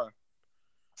Sahara.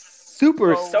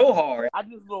 Super so hard. I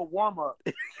did a little warm up.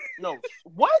 No,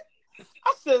 what?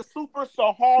 I said Super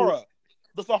Sahara.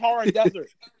 The Sahara Desert.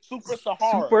 Super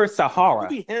Sahara. Super Sahara. You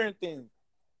be hearing things.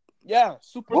 Yeah,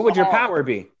 Super What would your Sahara. power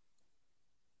be?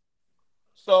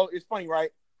 So it's funny,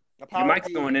 right? Your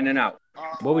mic's going in and out.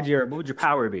 What would your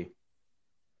power be?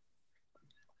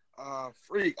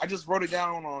 Freak. I just wrote it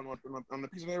down on a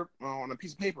piece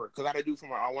of paper because I had to do from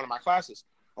one of my classes.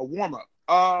 A warm up.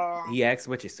 He asked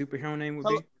what your superhero name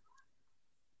would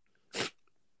be.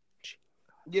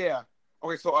 Yeah.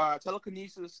 Okay. So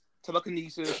telekinesis.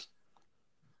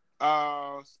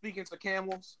 Speaking to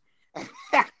camels.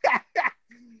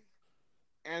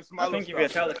 And some other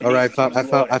stuff. All right.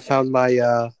 I found my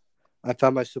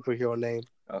superhero name.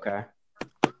 Okay.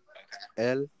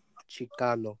 El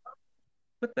Chicano.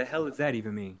 What the hell does that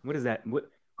even mean? What is that? What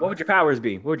would your powers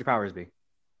be?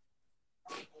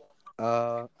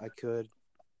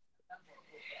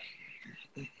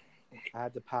 I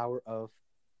had the power of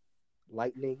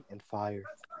lightning and fire.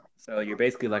 So you're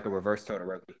basically like a reverse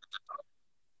Todoroki.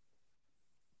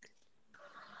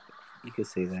 You could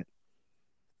say that.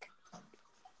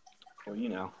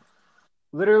 Well,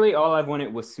 literally all I've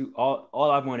wanted was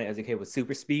all I've wanted as a kid was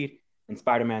super speed and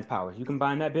Spider-Man's powers. You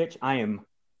combine that bitch, I am.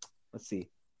 Let's see.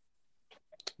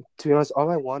 To be honest, all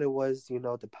I wanted was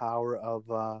the power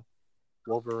of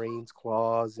Wolverine's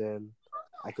claws, and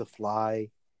I could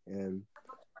fly and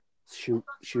shoot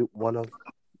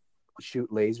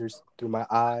lasers through my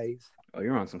eyes. Oh,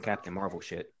 you're on some Captain Marvel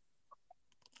shit.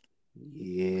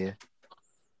 Yeah.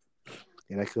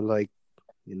 And I could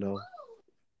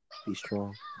be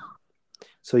strong.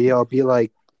 So yeah, I'll be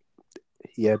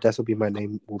that's will be my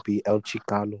name. Will be El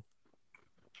Chicano.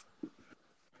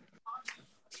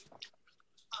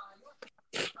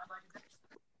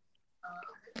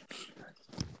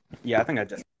 Yeah, I think I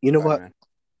just. You know what?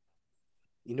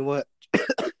 You know what?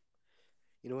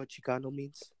 You know what Chicano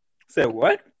means? Say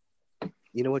what?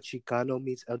 You know what Chicano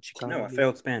means? El Chicano. No, I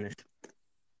failed Spanish.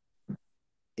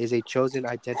 Is a chosen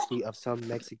identity of some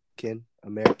Mexican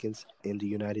Americans in the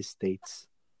United States.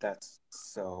 That's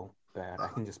so bad. I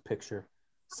can just picture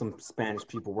some Spanish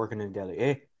people working in Delhi.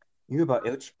 Hey, you about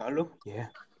El Chicano? Yeah.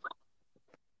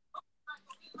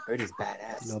 Heard he's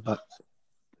badass. No, but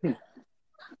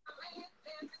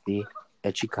see,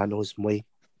 El Chicano is muy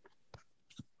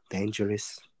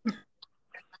dangerous.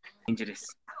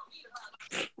 Dangerous.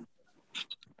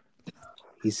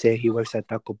 He said he works at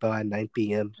Taco Bell at 9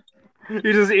 p.m. He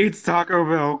just eats Taco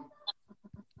Bell.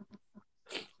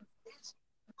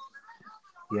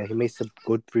 Yeah, he makes some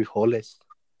good frijoles.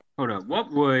 Hold up.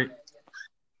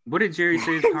 What did Jerry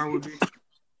say his power would be?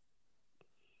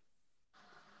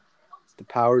 The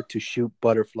power to shoot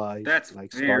butterflies. That's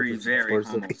like very, starfish, very birds.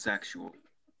 homosexual.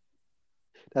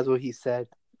 That's what he said.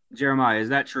 Jeremiah, is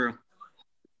that true?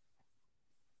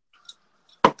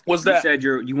 What's You that? said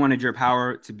you wanted your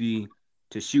power to be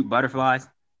to shoot butterflies?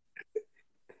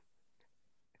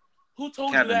 Who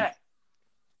told Kevin. you that?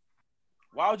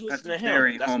 Why would you That's listen a to him?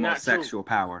 very That's not true. homosexual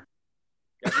power.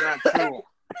 That's not true.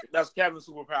 That's Kevin's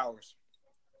superpowers.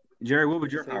 Jerry, what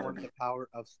would your Say power one be? the power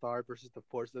of star versus the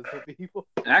force of the people.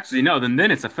 Actually, no, then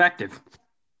it's effective.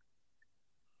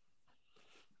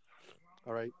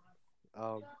 All right.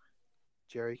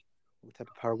 Jerry, what type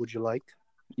of power would you like?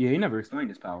 Yeah, he never explained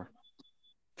his power.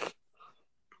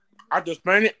 I just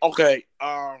explained it. Okay.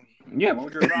 Yeah, what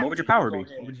would your power be? Go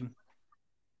ahead. What would you...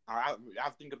 I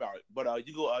have to think about it. But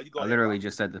you go. You go. I literally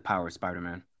just said the power of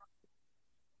Spider-Man.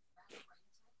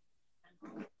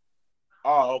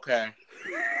 Oh, okay.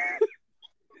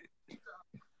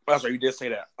 That's right. You did say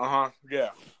that. Yeah.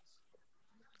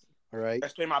 All right.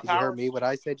 Explain my Did you hear powers. me what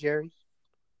I said, Jerry?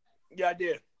 Yeah, I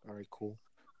did. All right, cool.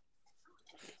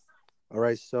 All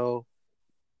right, so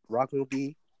Rock will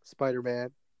be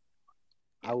Spider-Man.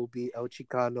 I will be El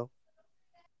Chicano.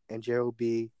 And Jerry will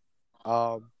be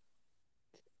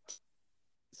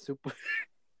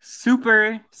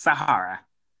Super Sahara.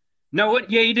 No,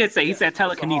 what? Yeah, he did say. He said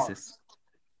telekinesis.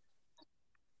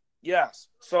 Yes.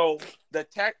 So the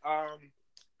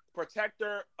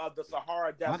protector of the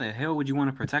Sahara Why Desert. the hell would you want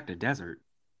to protect a desert?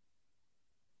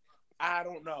 I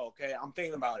don't know. Okay, I'm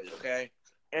thinking about it. Okay,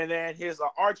 and then his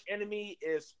arch enemy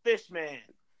is Fishman.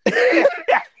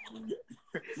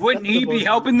 Wouldn't he be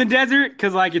helping the desert?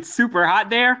 Because, like, it's super hot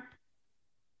there?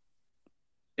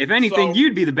 If anything, So-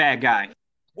 you'd be the bad guy.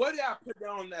 What did I put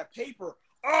down on that paper?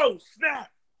 Oh snap!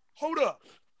 Hold up.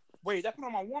 Wait, that put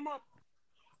on my warm up.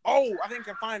 Oh, I think I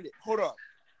can find it. Hold up.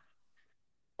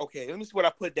 Okay, let me see what I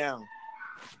put down.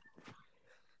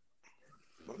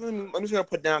 Let me see what I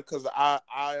put down because I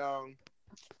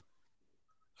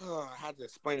had to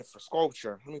explain it for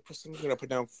sculpture. Let me put something I put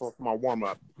down for my warm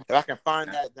up. If I can find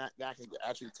that I can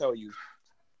actually tell you.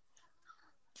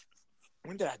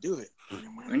 When did I do it?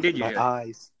 When did you? My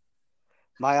eyes.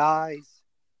 My eyes.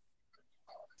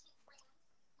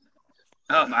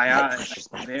 Oh, my eyes.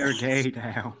 They're gay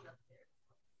now.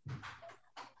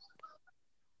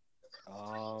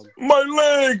 My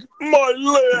leg.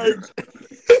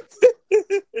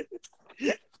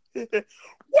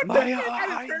 What My the heck?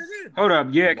 I eyes. just turned it in. Hold up.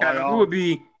 Yeah, My Kevin, who arm. would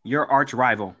be your arch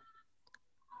rival?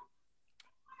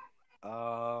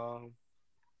 Arch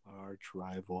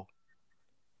rival.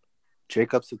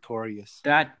 Jacob Sartorius.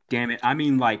 God damn it. I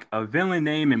mean, like, a villain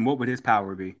name, and what would his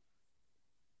power be?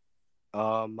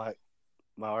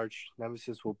 My arch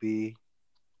nemesis will be.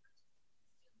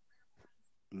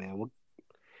 Man, what?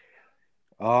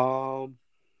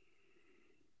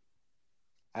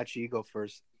 Actually, you go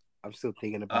first. I'm still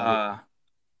thinking about it.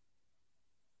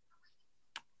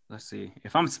 Let's see.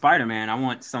 If I'm Spider-Man, I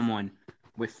want someone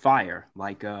with fire,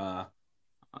 like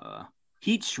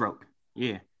heat stroke.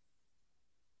 Yeah.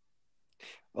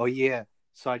 Oh yeah.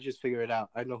 So I just figured it out.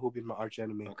 I know who'll be my arch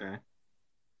enemy. Okay.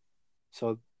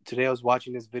 So today I was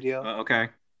watching this video. Okay.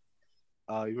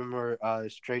 You remember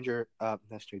not Stranger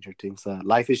Things.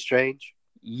 Life is Strange.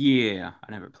 Yeah,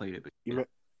 I never played it, but You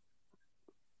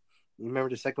remember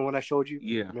the second one I showed you?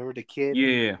 yeah. Remember the kid?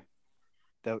 Yeah.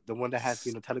 The one that has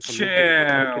telekinesis.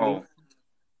 Chill.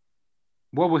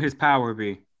 What would his power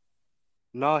be?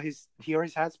 No, he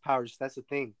always has powers. That's the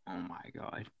thing. Oh my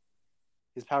god.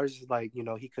 His powers is like,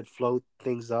 he could float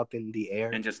things up in the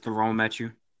air. And just throw him at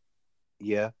you?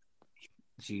 Yeah.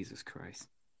 Jesus Christ.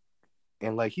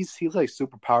 And like he's like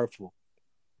super powerful.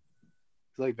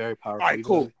 He's like very powerful. All right,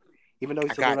 cool. Even though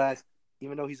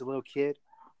he's a little kid,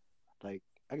 like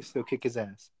I can still kick his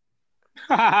ass.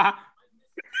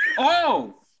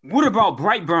 Oh, what about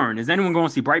Brightburn? Is anyone going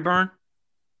to see Brightburn?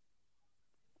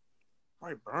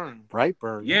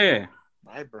 Brightburn. Yeah.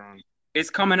 Brightburn. It's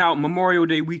coming out Memorial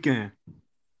Day weekend.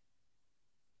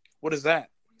 What is that?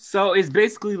 So it's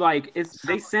basically like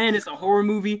they saying it's a horror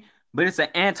movie, but it's an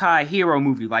anti-hero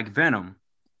movie like Venom.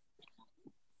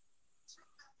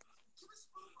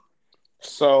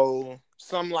 So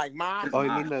some like mine. Oh,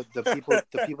 you mean the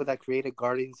people that created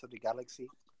Guardians of the Galaxy?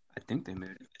 I think they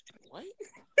made it. What?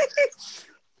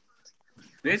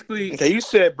 Basically, Okay, you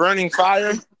said Burning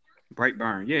Fire.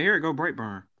 Brightburn. Yeah, here it go,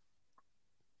 Brightburn.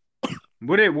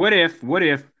 What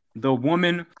if the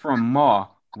woman from Maw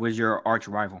was your arch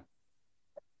rival?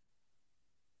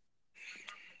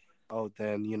 Oh,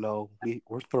 then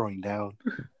we're throwing down.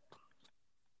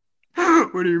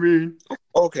 What do you mean?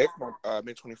 Okay, come on,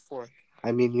 May 24th.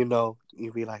 I mean,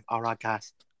 you'd be like, all right,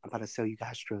 guys, I'm about to sell you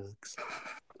guys drugs.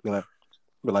 Be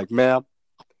like, ma'am,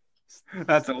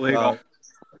 That's illegal.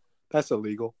 that's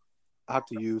illegal. I have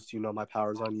to use, my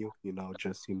powers on you.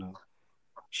 Just,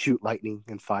 shoot lightning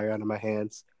and fire out of my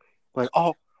hands. Like,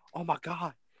 oh my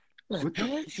God. What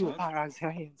the Shoot fire out of his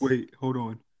hands. Wait, hold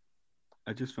on.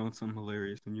 I just found something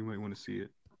hilarious, and you might want to see it.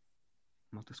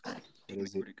 I'm about to scroll. What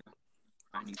is it? Where'd go?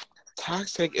 I need.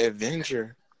 Toxic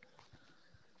Avenger.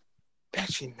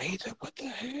 Bet she made that. What the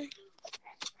heck?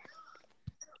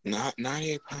 Not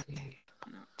 98 pounds.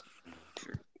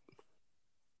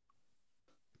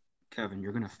 Kevin,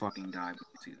 you're gonna fucking die when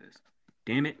you see this.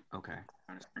 Damn it. Okay,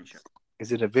 on a screenshot.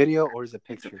 Is it a video or is it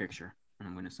a It's picture? a picture, and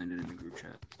I'm gonna send it in the group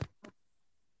chat.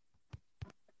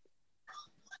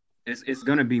 It's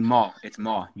gonna be Maw. It's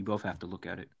Maw. You both have to look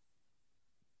at it.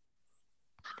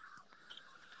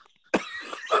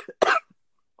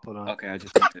 Hold on. Okay, I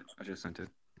just sent it.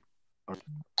 All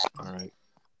right.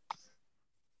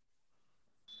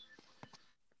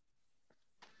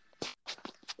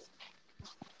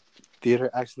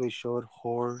 Theater accidentally showed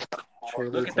horror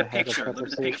trailers Look at the that had a picture. Look Peppa at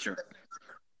the Pig. picture.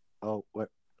 Oh, what?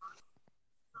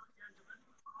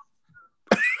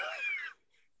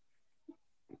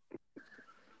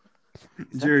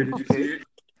 Jared, did you see it?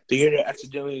 Theater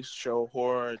accidentally show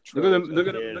horror. Look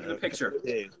at the picture.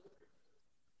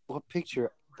 What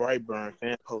picture? Brightburn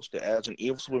fan posted as an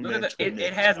evil Superman. Look at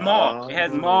it has Maw. It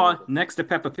has Maw next to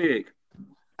Peppa Pig.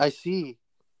 I see.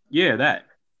 Yeah, that.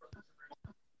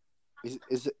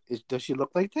 Does she look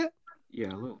like that?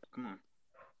 Yeah, look. Come on.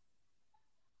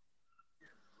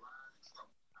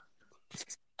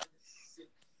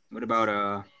 What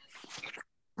about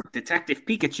Detective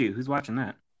Pikachu? Who's watching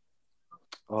that?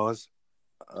 Oh,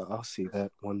 I'll see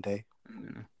that one day.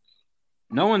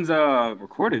 No one's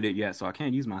recorded it yet, so I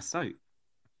can't use my site.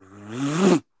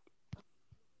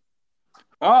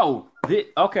 Oh,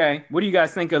 okay. What do you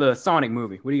guys think of the Sonic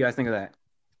movie? What do you guys think of that?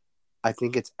 I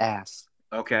think it's ass.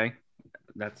 Okay,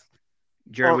 that's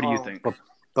Jared. What do you think?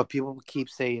 But people keep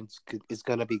saying it's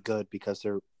gonna be good because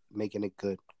they're making it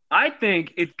good. I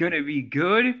think it's gonna be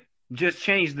good. Just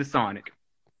change the Sonic.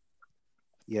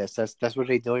 Yes, that's what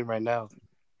they're doing right now.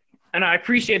 And I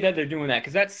appreciate that they're doing that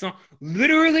because that's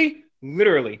literally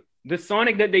the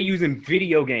Sonic that they use in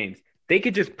video games. They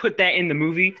could just put that in the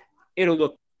movie. It'll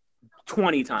look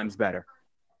 20 times better.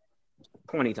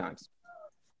 20 times.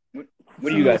 What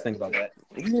do you guys think about that?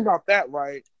 You think about that,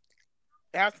 right?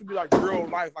 It has to be like real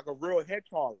life, like a real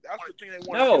hedgehog. That's the thing they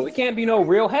want. No, it can't be no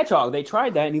real hedgehog. They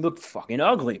tried that and he looked fucking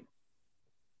ugly.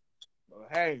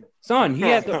 Hey, son, he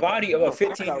has the body of a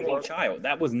 15-year-old child.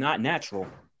 That was not natural.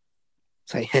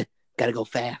 Say, gotta go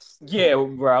fast. Yeah,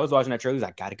 where I was watching that trailer, he was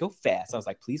like, gotta go fast. I was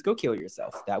like, please go kill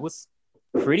yourself. That was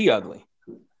pretty ugly.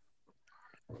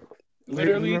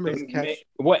 Literally,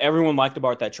 what everyone liked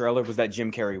about that trailer was that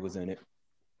Jim Carrey was in it.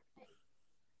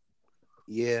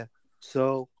 Yeah.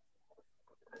 So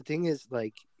the thing is,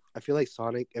 like, I feel like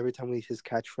Sonic, every time his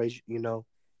catchphrase,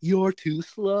 you're too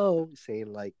slow,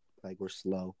 saying like we're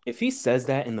slow. If he says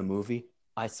that in the movie,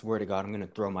 I swear to God, I'm gonna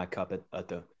throw my cup at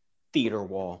the theater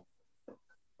wall.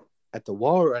 At the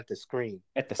wall or at the screen?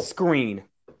 At the screen.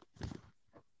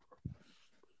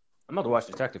 I'm about to watch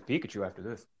Detective Pikachu after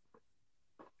this.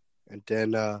 And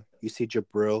then you see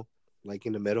Jabril like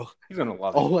in the middle. He's gonna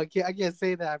love it. Oh, I can't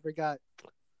say that. I forgot.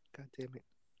 God damn it.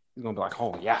 He's gonna be like,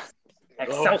 oh yeah,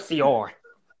 Excelsior.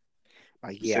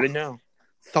 Like, yeah, know.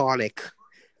 Sonic.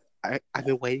 I've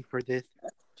been waiting for this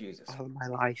Jesus. all my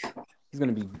life. He's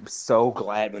gonna be so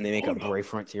glad when they make a Brave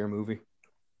Frontier movie.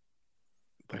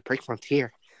 But Brave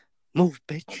Frontier, move,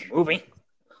 bitch. Movie.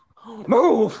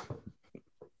 Move.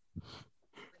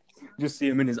 Just see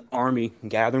him in his army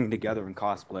gathering together in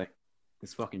cosplay.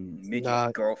 His fucking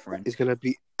midget girlfriend. It's gonna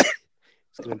be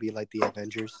like the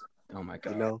Avengers. Oh my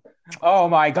God. Oh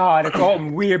my God. It's all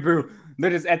weeaboo. They're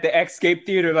just at the Escape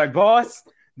Theater like, boss,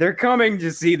 they're coming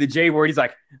to see the J word. He's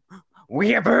like,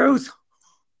 weeaboos,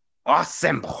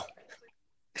 assemble.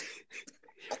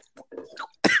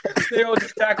 They all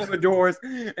just tackle the doors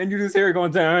and you just hear it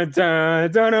going dun dun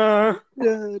dun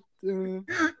dun.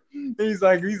 He's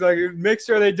like, make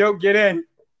sure they don't get in.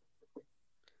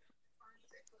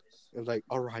 And like,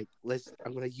 all right,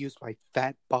 I'm gonna use my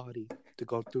fat body to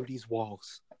go through these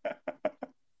walls.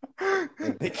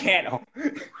 They can't.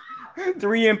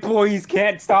 3 employees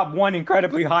can't stop one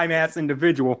incredibly high mass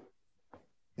individual.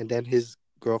 And then his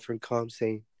girlfriend comes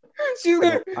saying,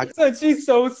 she's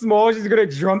so small, she's gonna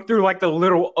jump through like the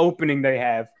little opening they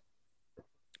have.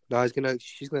 "No,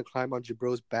 she's gonna climb on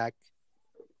Jabro's back."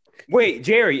 Wait,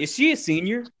 Jerry, is she a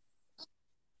senior?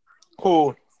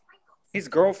 Who? His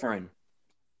girlfriend.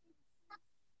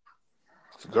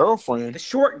 His girlfriend? The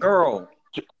short girl.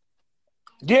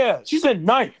 Yeah, she's in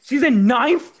 9th. She's in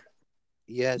 9th?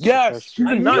 Yes. She's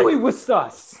I in knew 9th. it was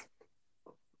sus.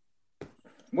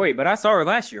 Wait, but I saw her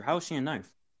last year. How is she in 9th?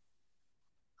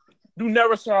 You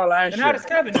never saw her last And year. how does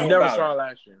Kevin know You never about saw it? her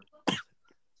last year.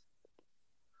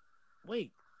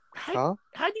 Wait. Huh?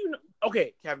 How do you know?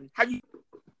 Okay, Kevin. How do you?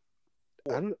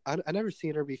 I never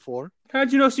seen her before.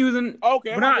 How'd you know she was in?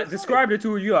 Okay. When I described her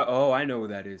to her, you like, oh, I know who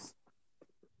that is.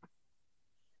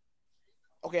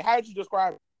 Okay, how did you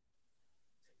describe her?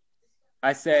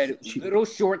 I said, little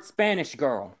short Spanish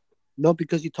girl. No,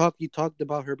 because you talked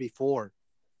about her before.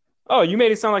 Oh, you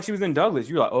made it sound like she was in Douglas.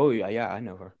 You're like, oh yeah, I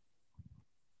know her.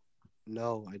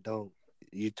 No, I don't.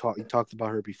 You talked about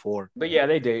her before. But yeah,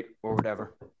 they date or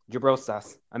whatever. Jabro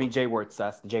sus. I mean, J word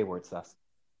sus. J word sus.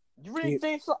 You really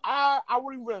think so? I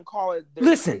wouldn't even call it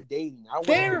Listen, dating. I wouldn't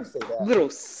their even say that. little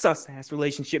sus ass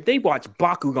relationship. They watch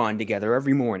Bakugan together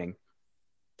every morning.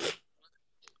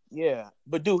 Yeah,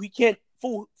 but dude, he can't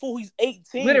fool. He's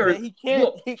 18. Literally, man. He can't.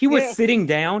 look, he was sitting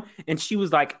down, and she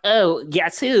was like, "Oh,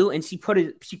 guess who?" And she put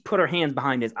her hands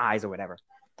behind his eyes or whatever.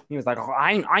 He was like, "Oh,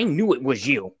 I knew it was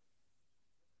you."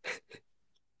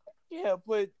 Yeah,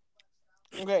 but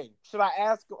okay. Should I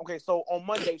ask him? Okay, so on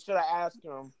Monday, should I ask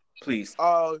him? Please,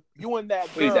 You and that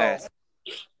girl. please ask.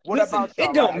 What Listen, about y'all?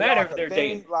 it don't Like, matter like if a they're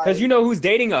thing, dating, like- because you know who's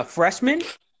dating a freshman.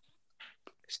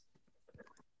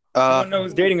 Someone know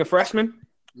who's dating a freshman?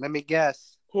 Let me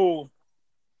guess. Who?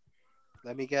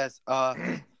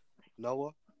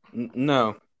 Noah.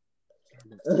 No,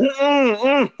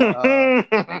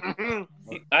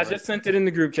 I just sent it in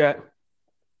the group chat.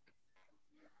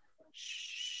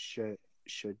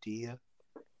 Shadia.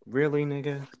 Really,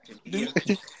 nigga?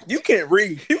 You can't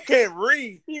read. You can't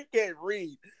read. You can't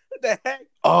read. What the heck?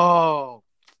 Oh.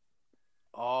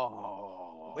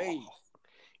 Wait.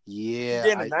 Yeah,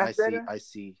 You dating a ninth grader? I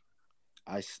see.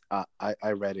 I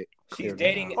read it. She's clearly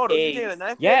dating now. Hold on, you dating a ninth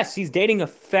grader? Yes, she's dating a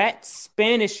fat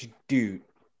Spanish dude.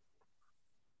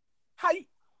 How you?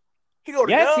 He go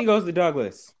to Yes, Dub? he goes to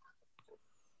Douglas.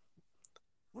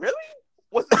 Really?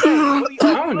 What's the name? What do I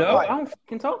you- don't know. like? I don't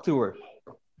fucking talk to her.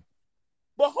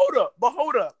 But hold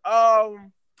up.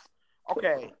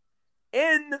 Okay.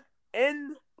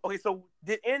 Okay, so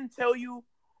did N tell you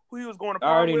who he was going to I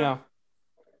prom already with? know.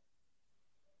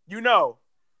 You know.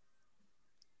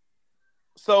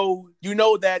 So you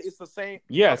know that it's the same.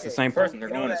 Yeah, it's the same person. They're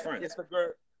you know going as that friends. It's the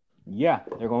girl. Yeah,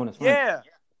 they're going as friends.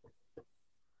 Yeah.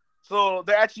 So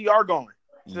they actually are going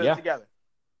Yeah. together.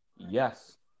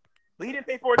 Yes. But he didn't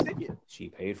pay for a ticket. She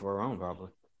paid for her own, probably.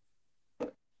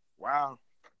 Wow.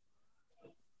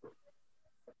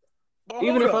 But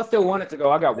Even hold if I up. still wanted to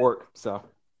go, I got work, so.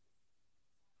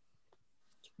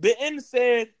 But N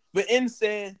said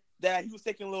that he was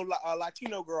taking a little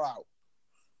Latino girl out.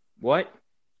 What?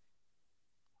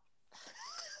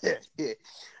 Yeah.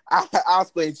 I'll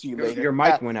explain to you later. Your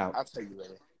mic went out. I'll tell you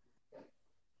later.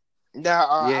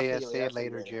 Nah, yeah. Say it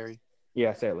later, Jerry.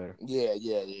 Yeah, say it later.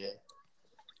 Yeah.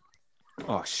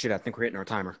 Oh, shit, I think we're hitting our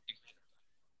timer.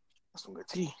 That's some good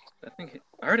tea.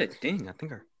 I heard it ding. I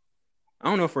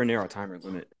don't know if we're near our timer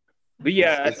limit. But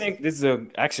yeah, I think this is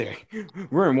actually,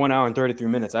 we're in 1 hour and 33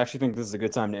 minutes. I actually think this is a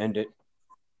good time to end it.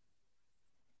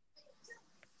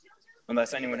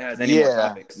 Unless anyone has any more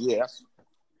topics. Yeah.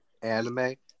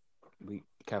 Anime.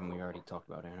 Kevin, we already talked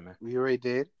about anime. We already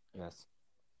did. Yes.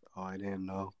 Oh, I didn't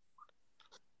know.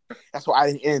 That's why I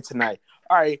didn't end tonight.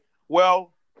 All right.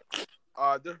 Well,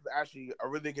 this was actually a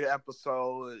really good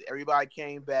episode. Everybody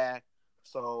came back.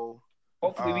 So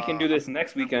Hopefully we can do this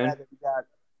next weekend.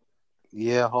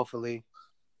 Yeah, hopefully.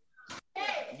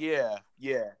 Yeah.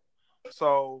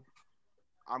 So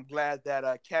I'm glad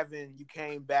that Kevin, you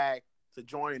came back to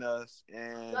join us,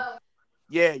 and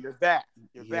yeah, you're back.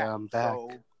 You're back. I'm back. So,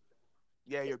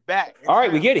 yeah, you're back. All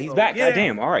right, we get it. He's So, back. yeah.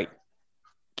 Goddamn. All right.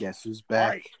 Guess who's All back?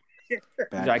 right.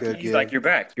 Back He's like, you're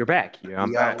back. You're back. Yeah, I'm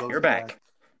We got back. Will's You're back.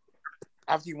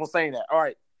 After you were saying that. All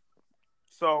right.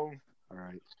 So All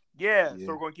right. yeah. Yeah.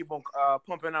 So we're gonna keep on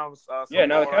pumping out. Some Yeah,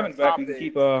 now that more Kevin's back, we can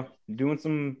topics. keep doing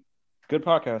some good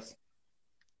podcasts.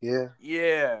 Yeah.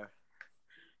 Yeah.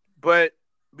 But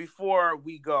before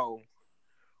we go,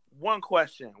 one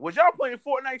question: was y'all playing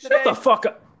Fortnite today? Shut the fuck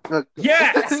up.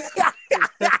 Yes.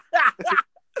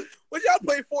 Was y'all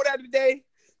playing Fortnite today?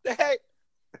 The heck?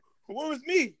 Where was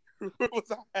me? Where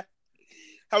was I?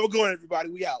 Have a good one, everybody.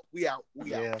 We out.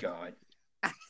 Yeah. God.